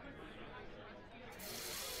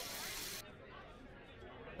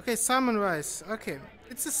 Okay, salmon rice. Okay,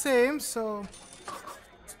 it's the same, so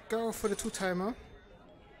let's go for the 2 timer.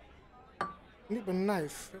 I need my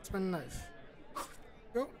knife. Where's my knife?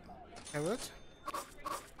 Go. Carrot.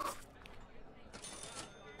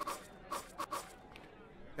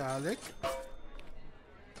 garlic,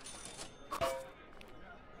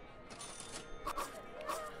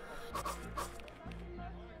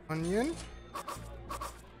 onion,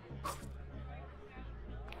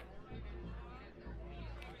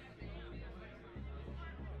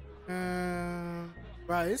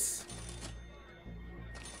 rice,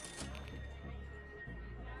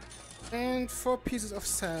 and 4 pieces of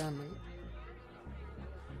salmon.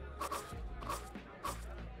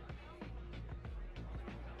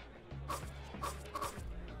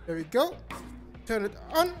 There we go. Turn it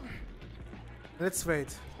on. Let's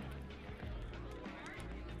wait.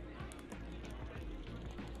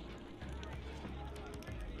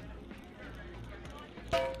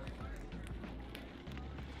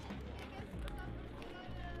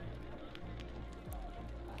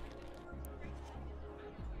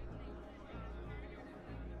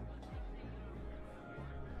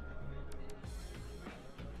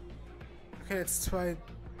 Okay, let's try it.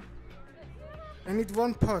 I need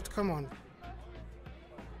 1 pot, come on.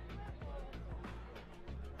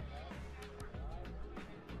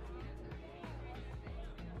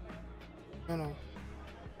 No.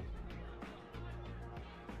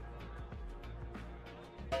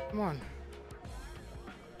 Come on.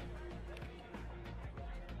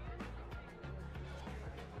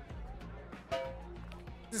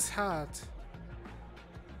 This is hard.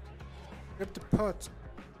 Grab the pot.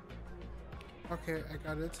 Okay, I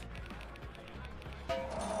got it.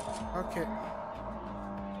 Okay.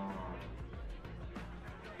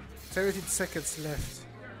 17 seconds left.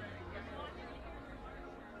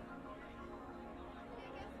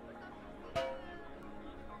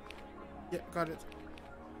 Yeah, got it.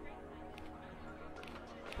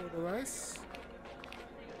 Pour the rice.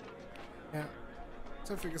 Yeah.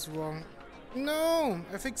 Something is wrong. No!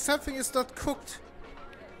 I think something is not cooked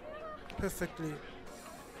perfectly.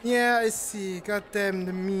 Yeah, I see. God damn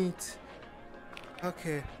the meat.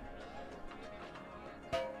 Okay.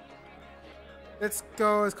 Let's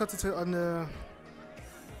go. Let's concentrate on the...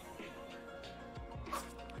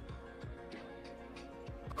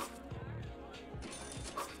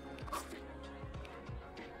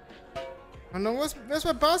 Oh no, where's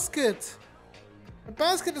my basket? My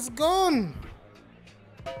basket is gone!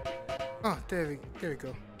 Oh, there we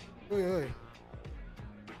go. Oi, oi.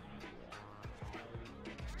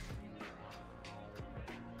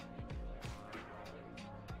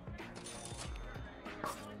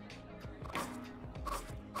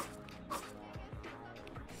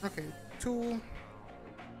 Okay, 2,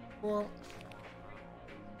 4.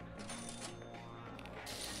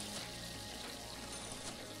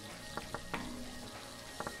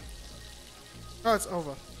 Oh, it's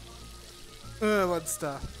over. 1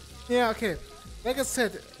 star. Yeah, okay. Like I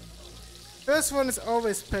said, first one is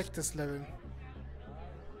always practice level.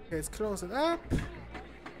 Okay, let's close it up.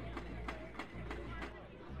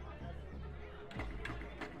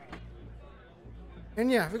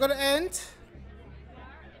 And yeah, we're gonna end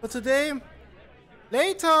for today.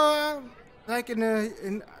 Later, like in a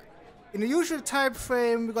usual time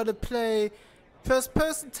frame, we're gonna play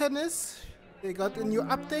first-person tennis. They got a new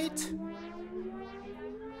update.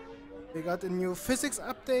 They got a new physics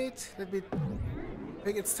update. I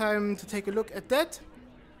think it's time to take a look at that.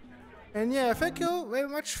 And yeah, thank you very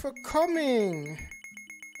much for coming,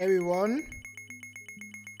 everyone.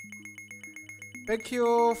 Thank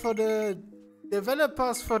you for the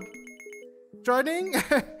developers for joining.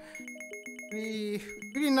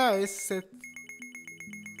 Really nice.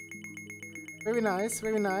 Very nice,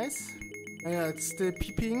 very nice. Yeah, it's still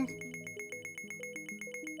peeping.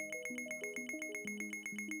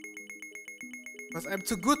 Because I'm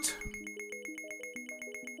too good.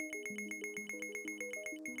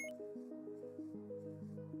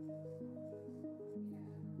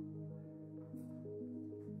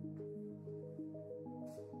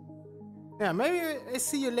 Yeah, maybe I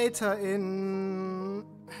see you later in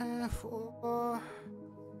 4,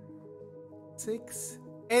 6,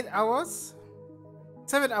 8 hours,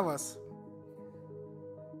 7 hours.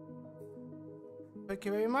 Thank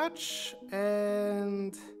you very much,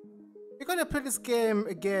 and we're gonna play this game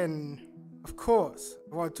again. Of course,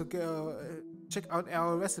 I want to go check out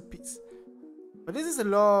our recipes, but this is a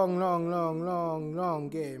long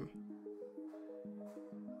game.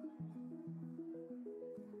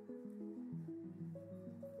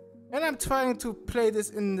 And I'm trying to play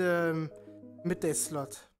this in the midday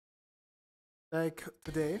slot, like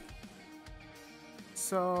today.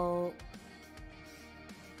 So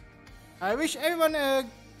I wish everyone a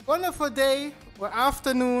wonderful day, or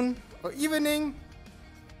afternoon, or evening,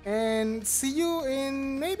 and see you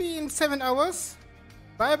in maybe in 7 hours.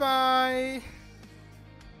 Bye bye.